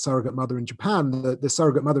born by a surrogate mother in Japan, the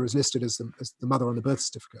surrogate mother is listed as the mother on the birth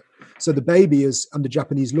certificate. So the baby is, under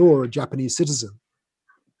Japanese law, a Japanese citizen.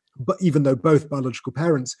 But even though both biological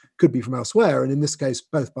parents could be from elsewhere, and in this case,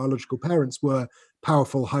 both biological parents were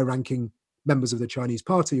powerful, high-ranking members of the Chinese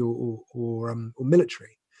party or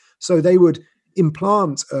military, so they would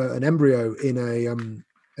implant an embryo in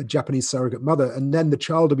a Japanese surrogate mother, and then the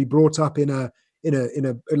child would be brought up in a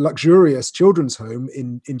luxurious children's home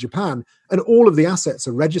in Japan, and all of the assets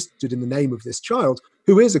are registered in the name of this child,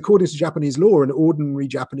 who is, according to Japanese law, an ordinary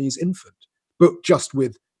Japanese infant, but just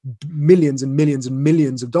with millions and millions and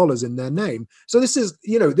millions of dollars in their name. So this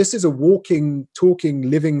is a walking, talking,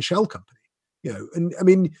 living shell company. And I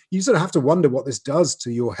mean, you sort of have to wonder what this does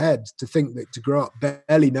to your head, to think that, to grow up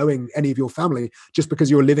barely knowing any of your family just because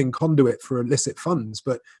you're a living conduit for illicit funds.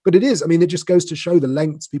 But it is, I mean, it just goes to show the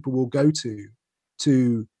lengths people will go to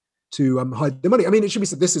hide the money. I mean, it should be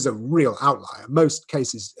said, this is a real outlier. Most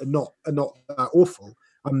cases are not that awful.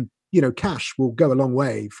 Cash will go a long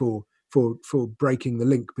way for breaking the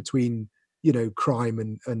link between crime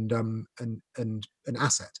and an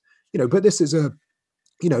asset. But this is a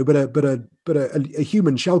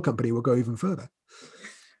human shell company will go even further.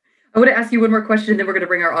 I want to ask you one more question, and then we're going to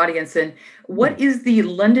bring our audience in. What is the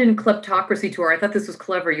London Kleptocracy tour? I thought this was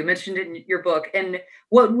clever. You mentioned it in your book. And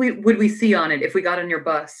what would we see on it if we got on your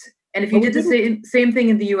bus? And if you did the same thing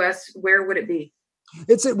in the US, where would it be?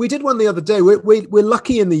 We did one the other day. We're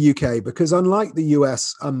lucky in the UK because unlike the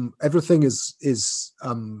US, everything is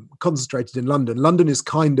concentrated in London. London is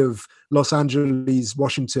kind of Los Angeles,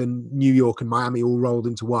 Washington, New York, and Miami all rolled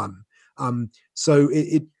into one. So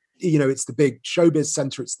it's the big showbiz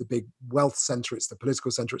center, it's the big wealth center, it's the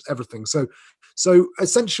political center, it's everything. So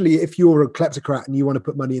essentially, if you're a kleptocrat and you want to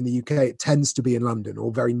put money in the UK, it tends to be in London or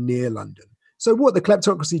very near London. So what the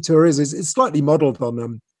Kleptocracy tour is slightly modeled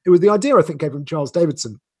on, it was the idea, I think, came from Charles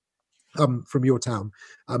Davidson, from your town.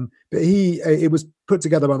 But it was put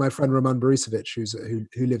together by my friend Roman Borisovich,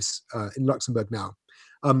 who lives in Luxembourg now.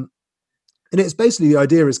 And it's basically, the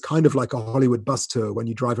idea is kind of like a Hollywood bus tour when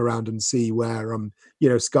you drive around and see where,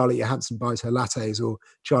 Scarlett Johansson buys her lattes, or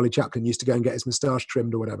Charlie Chaplin used to go and get his moustache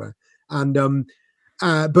trimmed or whatever. And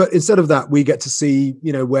but instead of that, we get to see,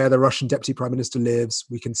 where the Russian deputy prime minister lives.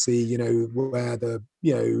 We can see, where the,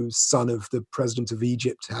 son of the president of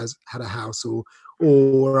Egypt has had a house, or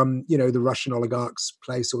the Russian oligarch's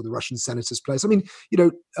place, or the Russian senator's place. I mean,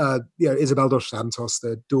 Isabel dos Santos,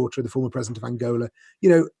 the daughter of the former president of Angola,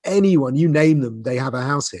 anyone, you name them, they have a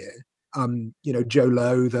house here. Joe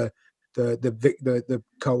Low, the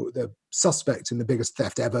suspect in the biggest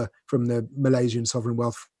theft ever from the Malaysian Sovereign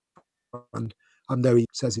Wealth Fund, though he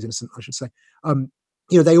says he's innocent, I should say.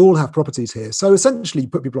 They all have properties here. So essentially, you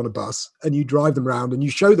put people on a bus and you drive them around and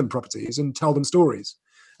you show them properties and tell them stories.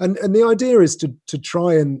 And the idea is to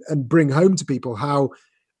try and bring home to people how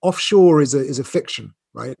offshore is a fiction,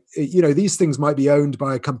 right? These things might be owned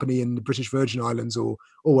by a company in the British Virgin Islands or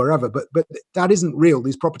wherever, but that isn't real.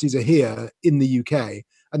 These properties are here in the UK,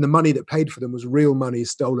 and the money that paid for them was real money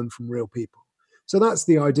stolen from real people. So that's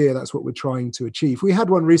the idea. That's what we're trying to achieve. We had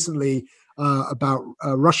one recently about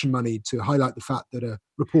Russian money to highlight the fact that a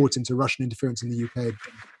report into Russian interference in the UK had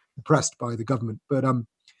been suppressed by the government. But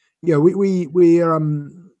we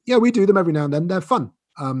do them every now and then. They're fun,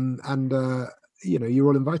 you're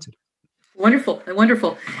all invited. Wonderful.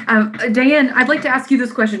 Diane, I'd like to ask you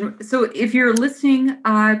this question. So if you're listening,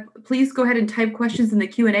 please go ahead and type questions in the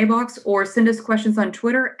Q&A box or send us questions on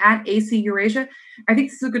Twitter @AC_Eurasia. I think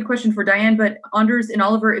this is a good question for Diane, but Anders and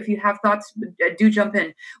Oliver, if you have thoughts, do jump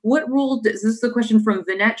in. This is a question from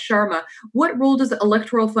Vinette Sharma. What role does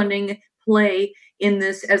electoral funding play in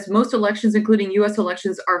this, as most elections, including US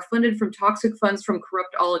elections, are funded from toxic funds from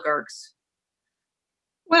corrupt oligarchs?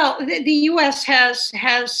 Well, the U.S. has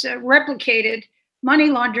replicated money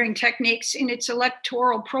laundering techniques in its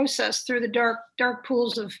electoral process through the dark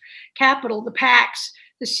pools of capital, the PACs,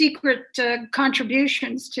 the secret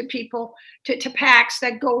contributions to people, to PACs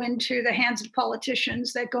that go into the hands of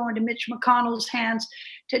politicians, that go into Mitch McConnell's hands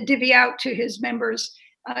to divvy out to his members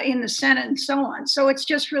in the Senate and so on. So it's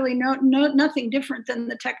just really nothing different than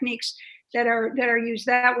the techniques that are used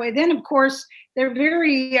that way. Then, of course, they've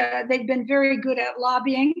been very good at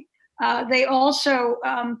lobbying. They also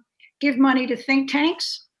give money to think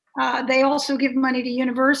tanks. They also give money to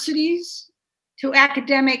universities, to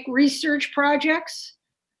academic research projects.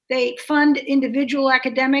 They fund individual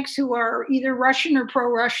academics who are either Russian or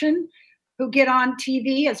pro-Russian, who get on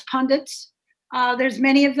TV as pundits. There's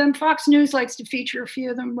many of them. Fox News likes to feature a few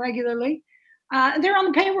of them regularly. They're on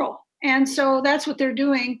the payroll. And so that's what they're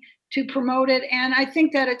doing to promote it. And I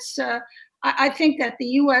think that I think that the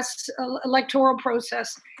U.S. electoral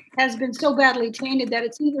process has been so badly tainted that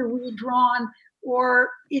it's either redrawn or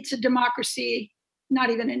it's a democracy, not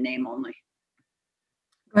even in name only.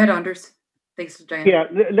 Go ahead, Anders. Thanks, Diane. Yeah,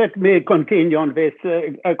 let me continue on this.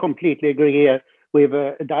 I completely agree with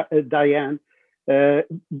Diane.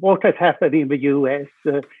 What has happened in the U.S.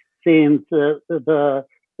 Since the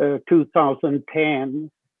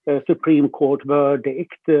 2010 Supreme Court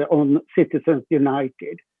verdict on Citizens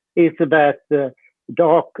United is that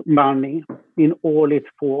dark money in all its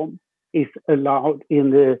form is allowed in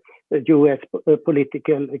the US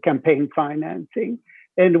political campaign financing.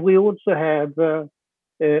 And we also have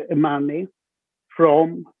money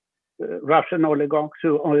from Russian oligarchs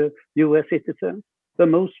who are US citizens. The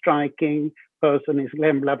most striking person is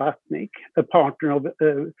Lem Blavatnik, a partner of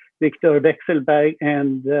Viktor Vekselberg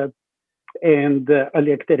and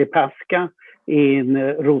Oleg Deripaska in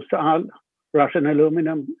Rusal, Russian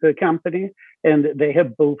aluminum company, and they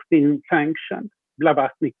have both been sanctioned.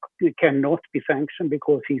 Blavatnik cannot be sanctioned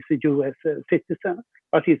because he's a US citizen,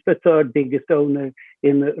 but he's the third biggest owner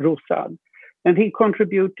in Rusal. And he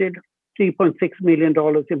contributed $3.6 million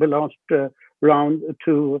in the last round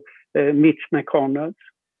to Mitch McConnell's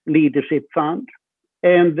leadership fund.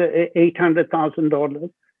 and $800,000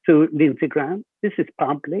 to Lindsey Graham. This is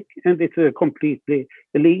public and it's completely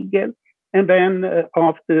illegal. And then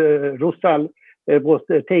after Rusal was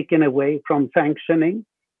taken away from sanctioning,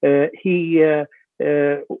 he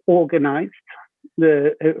organized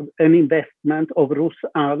an investment of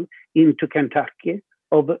Rusal into Kentucky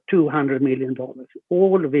of $200 million.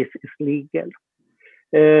 All of this is legal.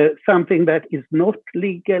 Something that is not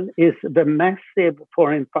legal is the massive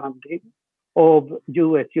foreign funding of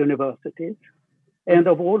US universities. And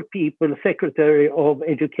of all people, Secretary of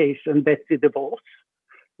Education Betsy DeVos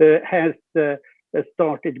has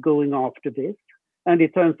started going after this. And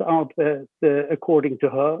it turns out that, according to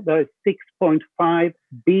her, there is $6.5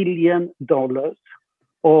 billion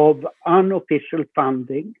of unofficial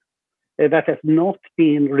funding that has not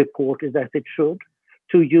been reported as it should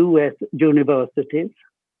to US universities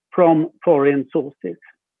from foreign sources,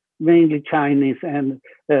 mainly Chinese and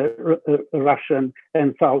Russian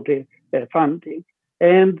and Saudi funding.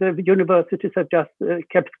 And the universities have just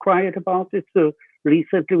kept quiet about it. So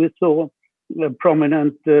recently we saw a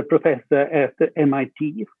prominent professor at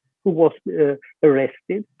MIT who was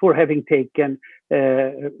arrested for having taken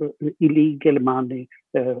illegal money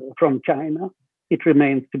from China. It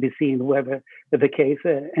remains to be seen whether the case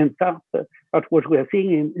ends up. But what we are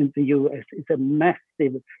seeing in the US is a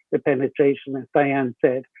massive penetration, as Diane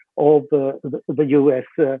said, of the US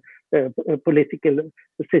political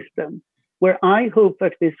system. Where I hope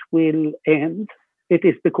that this will end, it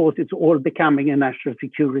is because it's all becoming a national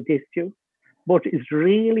security issue. What is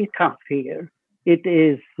really tough here, it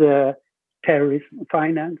is terrorism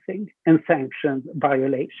financing and sanctions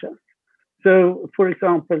violations. So, for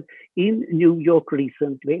example, in New York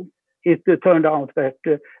recently, it turned out that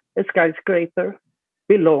a skyscraper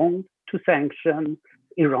belonged to sanctioned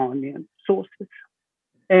Iranian sources.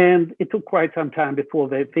 And it took quite some time before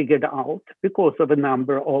they figured out, because of a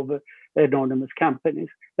number of anonymous companies,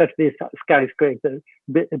 that this skyscraper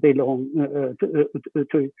belonged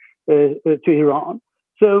to Iran.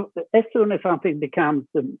 So as soon as something becomes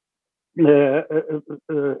a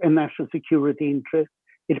national security interest,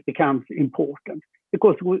 it becomes important.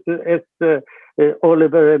 Because as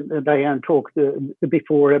Oliver and Diane talked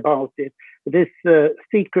before about it, this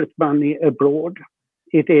secret money abroad,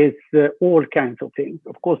 it is all kinds of things.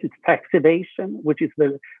 Of course, it's tax evasion, which is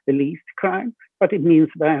the least crime, but it means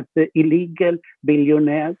that the illegal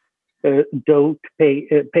billionaires don't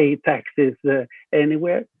pay taxes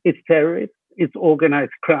anywhere. It's terrorism, it's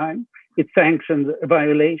organized crime, it's sanctions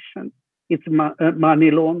violation, it's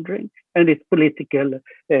money laundering, and it's political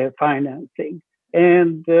financing.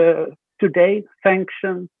 And today,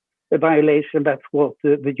 sanctions violation, that's what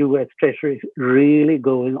the US Treasury is really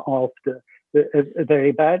going after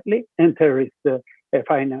very badly, and terrorist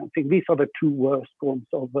financing. These are the two worst forms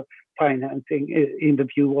of financing in the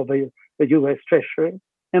view of the US Treasury.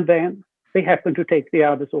 And then they happen to take the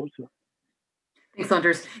others also. Thanks,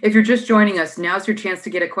 Anders. If you're just joining us, now's your chance to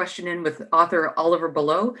get a question in with author Oliver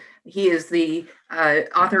Bullough. He is the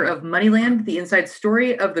author of Moneyland, the inside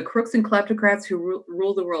story of the crooks and kleptocrats who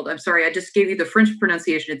rule the world. I'm sorry, I just gave you the French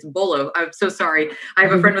pronunciation. It's Bullough. I'm so sorry. I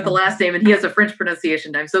have a friend with the last name and he has a French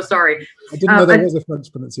pronunciation. I'm so sorry. I didn't know there was a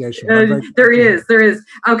French pronunciation. There is.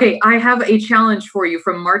 Okay, I have a challenge for you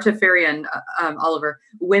from Marta Farian, Oliver.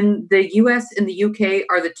 When the US and the UK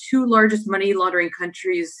are the two largest money laundering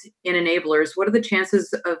countries and enablers, what are the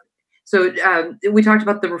chances of, so we talked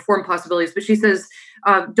about the reform possibilities, but she says,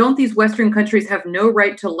 don't these Western countries have no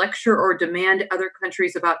right to lecture or demand other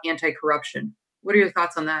countries about anti-corruption? What are your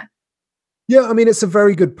thoughts on that? Yeah, I mean, it's a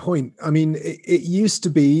very good point. I mean, it used to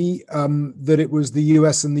be that it was the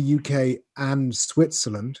US and the UK and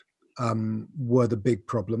Switzerland were the big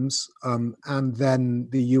problems. And then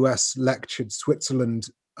the US lectured Switzerland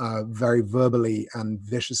very verbally and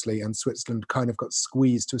viciously, and Switzerland kind of got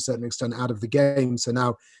squeezed to a certain extent out of the game. So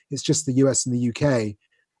now it's just the US and the UK.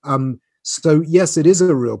 So yes, it is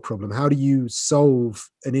a real problem. How do you solve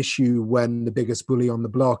an issue when the biggest bully on the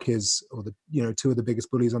block is, or the two of the biggest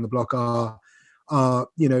bullies on the block are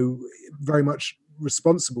very much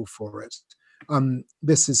responsible for it?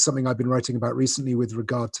 This is something I've been writing about recently with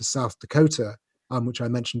regard to South Dakota, which I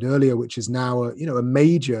mentioned earlier, which is now a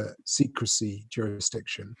major secrecy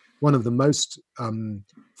jurisdiction, one of the most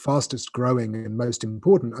fastest growing and most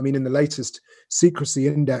important. I mean, in the latest secrecy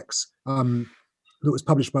index that was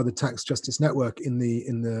published by the Tax Justice Network in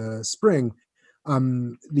the spring,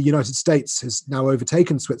 the United States has now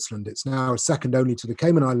overtaken Switzerland. It's now second only to the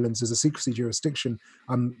Cayman Islands as a secrecy jurisdiction,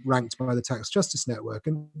 ranked by the Tax Justice Network,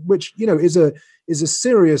 and which is a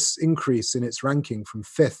serious increase in its ranking from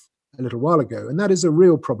fifth a little while ago, and that is a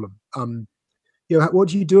real problem. What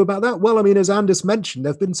do you do about that? Well, I mean, as Anders mentioned,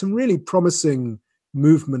 there have been some really promising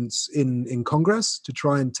movements in Congress to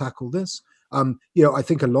try and tackle this. I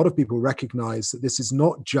think a lot of people recognize that this is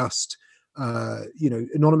not just,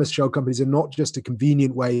 anonymous shell companies are not just a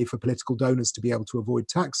convenient way for political donors to be able to avoid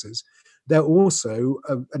taxes. They're also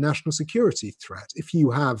a national security threat. If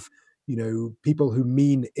you have, people who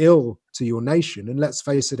mean ill to your nation, and let's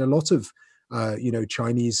face it, a lot of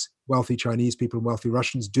wealthy Chinese people and wealthy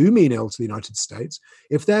Russians do mean ill to the United States.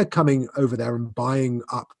 If they're coming over there and buying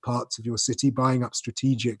up parts of your city, buying up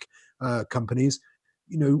strategic companies,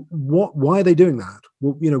 why are they doing that?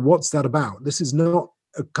 Well, what's that about? This is not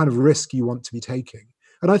a kind of risk you want to be taking.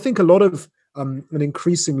 And I think a lot of an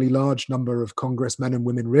increasingly large number of congressmen and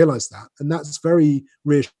women realize that, and that's very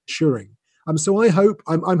reassuring. So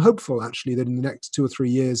I'm hopeful actually that in the next 2 or 3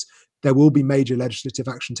 years, there will be major legislative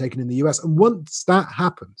action taken in the US. And once that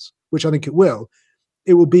happens, which I think it will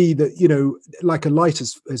be that, like a light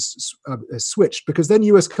has switched, because then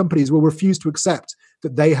US companies will refuse to accept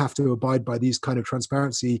that they have to abide by these kind of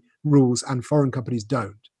transparency rules and foreign companies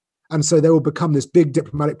don't. And so there will become this big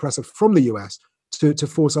diplomatic pressure from the US to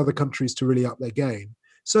force other countries to really up their game.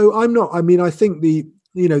 So I think the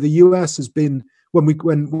US has been, when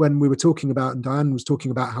we were talking about, and Diane was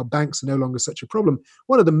talking about how banks are no longer such a problem,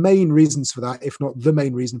 one of the main reasons for that, if not the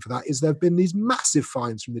main reason for that, is there have been these massive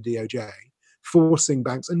fines from the DOJ forcing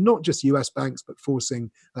banks, and not just US banks, but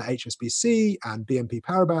forcing HSBC and BNP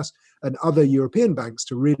Paribas and other European banks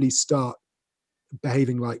to really start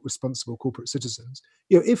behaving like responsible corporate citizens.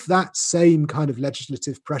 If that same kind of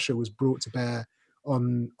legislative pressure was brought to bear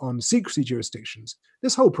on secrecy jurisdictions,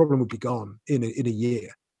 this whole problem would be gone in a year.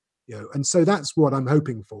 And so that's what I'm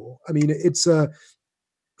hoping for. I mean, it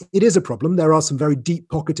is a problem. There are some very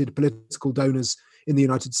deep-pocketed political donors in the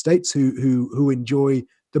United States who enjoy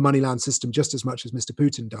the Moneyland system just as much as Mr.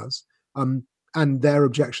 Putin does, and their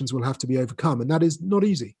objections will have to be overcome, and that is not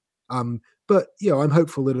easy. But I'm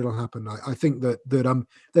hopeful that it'll happen. I think that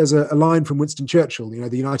there's a line from Winston Churchill.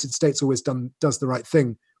 The United States always does the right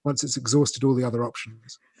thing once it's exhausted all the other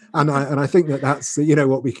options, and I think that's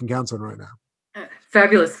what we can count on right now.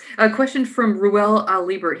 Fabulous. A question from Ruel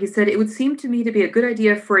Liebert. He said, it would seem to me to be a good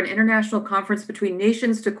idea for an international conference between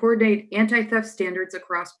nations to coordinate anti-theft standards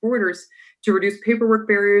across borders to reduce paperwork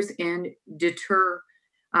barriers and deter,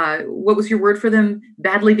 what was your word for them?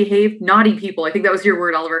 Badly behaved, naughty people. I think that was your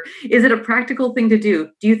word, Oliver. Is it a practical thing to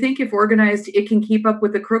do? Do you think if organized, it can keep up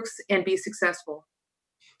with the crooks and be successful?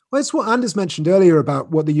 Well, it's what Anders mentioned earlier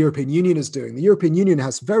about what the European Union is doing. The European Union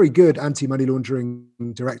has very good anti-money laundering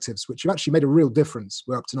directives, which have actually made a real difference.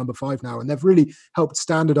 We're up to number 5 now, and they've really helped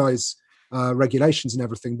standardize regulations and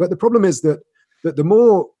everything. But the problem is that the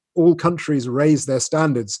more all countries raise their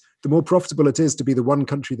standards, the more profitable it is to be the one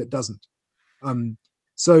country that doesn't.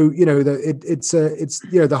 So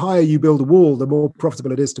the higher you build a wall, the more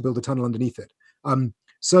profitable it is to build a tunnel underneath it.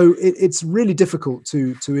 So it's really difficult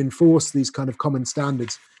to enforce these kind of common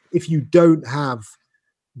standards if you don't have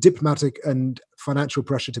diplomatic and financial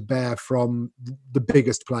pressure to bear from the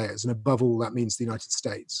biggest players, and above all, that means the United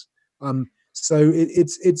States. So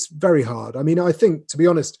it's very hard. I mean, I think, to be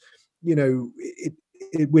honest, we're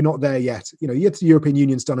not there yet. Yet the European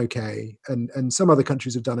Union's done okay, and some other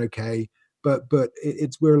countries have done okay, but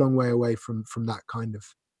we're a long way away from that kind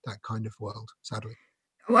of world, sadly.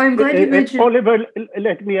 Well, I'm glad you mentioned Oliver.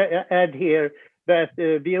 Let me add here that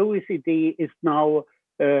the OECD is now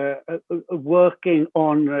working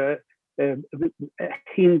on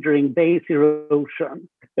hindering base erosion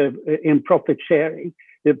in profit sharing,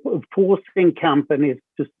 forcing companies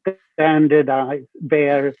to standardize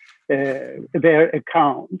their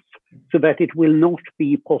accounts so that it will not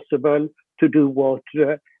be possible to do what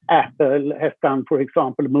Apple has done, for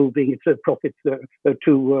example, moving its profits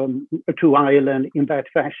to Ireland in that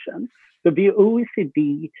fashion. So the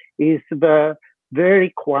OECD is the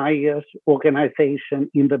very quiet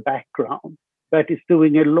organization in the background that is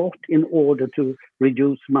doing a lot in order to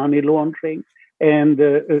reduce money laundering and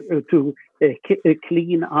to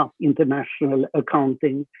clean up international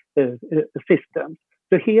accounting systems.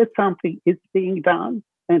 So here something is being done,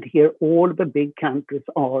 and here all the big countries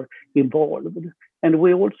are involved. And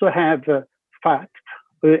we also have FATF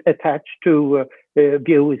attached to the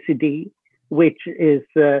OECD, which is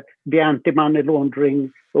the anti-money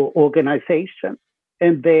laundering organization.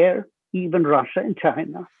 And there, even Russia and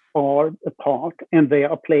China are a part, and they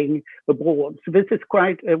are playing a role. So this is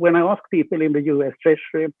quite, when I ask people in the US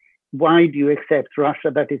Treasury, why do you accept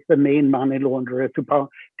Russia, that is the main money launderer, to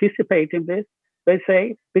participate in this? They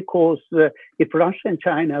say, because if Russia and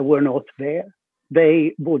China were not there,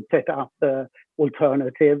 they would set up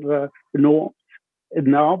alternative norms.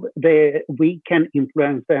 now we can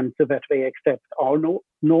influence them so that they accept our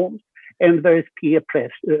norms. And there is peer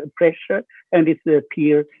pressure, and it's a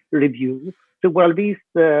peer review. So while these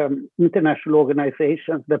international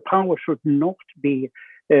organizations, the power should not be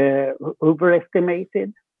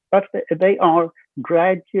overestimated, but they are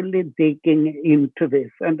gradually digging into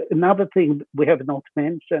this. And another thing we have not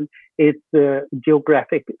mentioned is the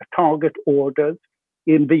geographic target orders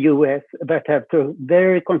in the US that have to a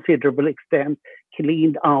very considerable extent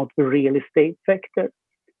cleaned out the real estate sector.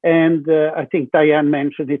 And I think Diane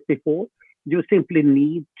mentioned it before. You simply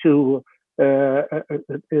need to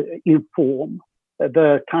inform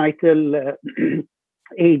the title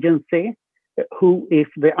agency who is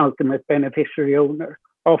the ultimate beneficiary owner.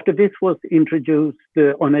 After this was introduced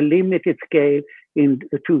on a limited scale in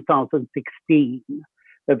 2016,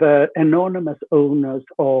 the anonymous owners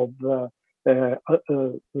of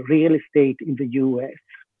real estate in the US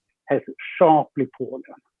has sharply fallen,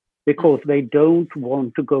 because they don't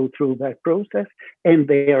want to go through that process, and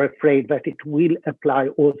they are afraid that it will apply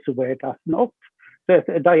also where it does not. So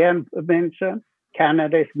as Diane mentioned,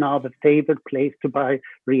 Canada is now the favored place to buy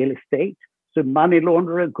real estate. So money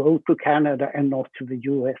launderer, go to Canada and not to the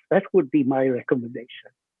US. That would be my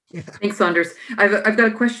recommendation. Yeah. Thanks, Anders. I've got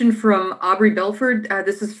a question from Aubrey Belford.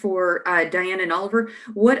 This is for Diane and Oliver.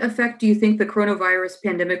 What effect do you think the coronavirus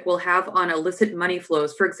pandemic will have on illicit money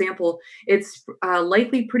flows? For example, it's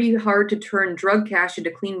likely pretty hard to turn drug cash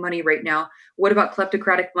into clean money right now. What about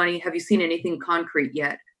kleptocratic money? Have you seen anything concrete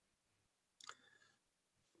yet?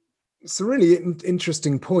 It's a really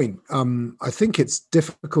interesting point. I think it's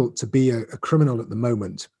difficult to be a criminal at the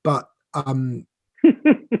moment, but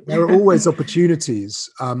there are always opportunities.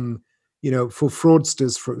 For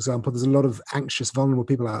fraudsters, for example, there's a lot of anxious, vulnerable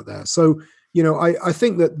people out there. So, I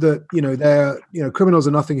think that criminals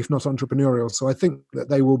are nothing if not entrepreneurial. So I think that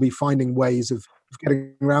they will be finding ways of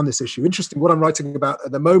getting around this issue. Interesting. What I'm writing about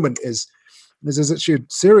at the moment is there's actually a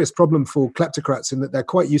serious problem for kleptocrats in that they're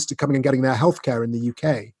quite used to coming and getting their healthcare in the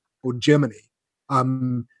UK or Germany.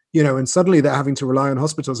 And suddenly they're having to rely on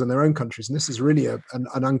hospitals in their own countries, and this is really an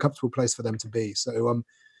uncomfortable place for them to be. So,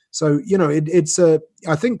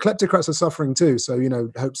 I think kleptocrats are suffering too. So,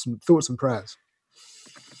 thoughts and prayers.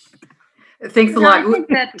 Thanks a lot. I think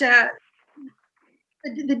that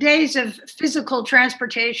the days of physical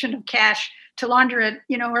transportation of cash to launder it,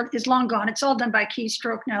 is long gone. It's all done by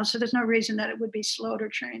keystroke now, so there's no reason that it would be slowed or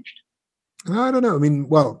changed. I don't know. I mean,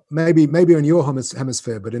 well, maybe in your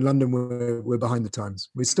hemisphere, but in London we're behind the times.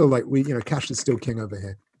 We still cash is still king over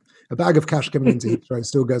here. A bag of cash coming into Heathrow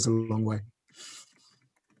still goes a long way.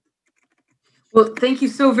 Well, thank you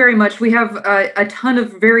so very much. We have a ton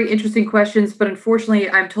of very interesting questions, but unfortunately,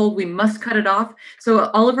 I'm told we must cut it off. So,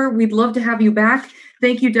 Oliver, we'd love to have you back.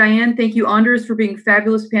 Thank you, Diane. Thank you, Anders, for being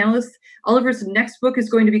fabulous panelists. Oliver's next book is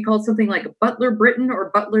going to be called something like Butler Britain or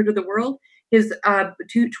Butler to the World. His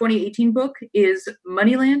 2018 book is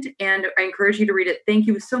Moneyland, and I encourage you to read it. Thank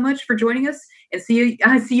you so much for joining us, and see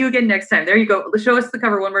you again next time. There you go. Show us the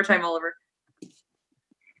cover one more time, Oliver.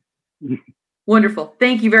 Wonderful.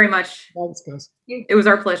 Thank you very much. Thanks, guys. It was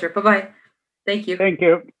our pleasure. Bye-bye. Thank you. Thank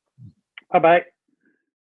you. Bye-bye.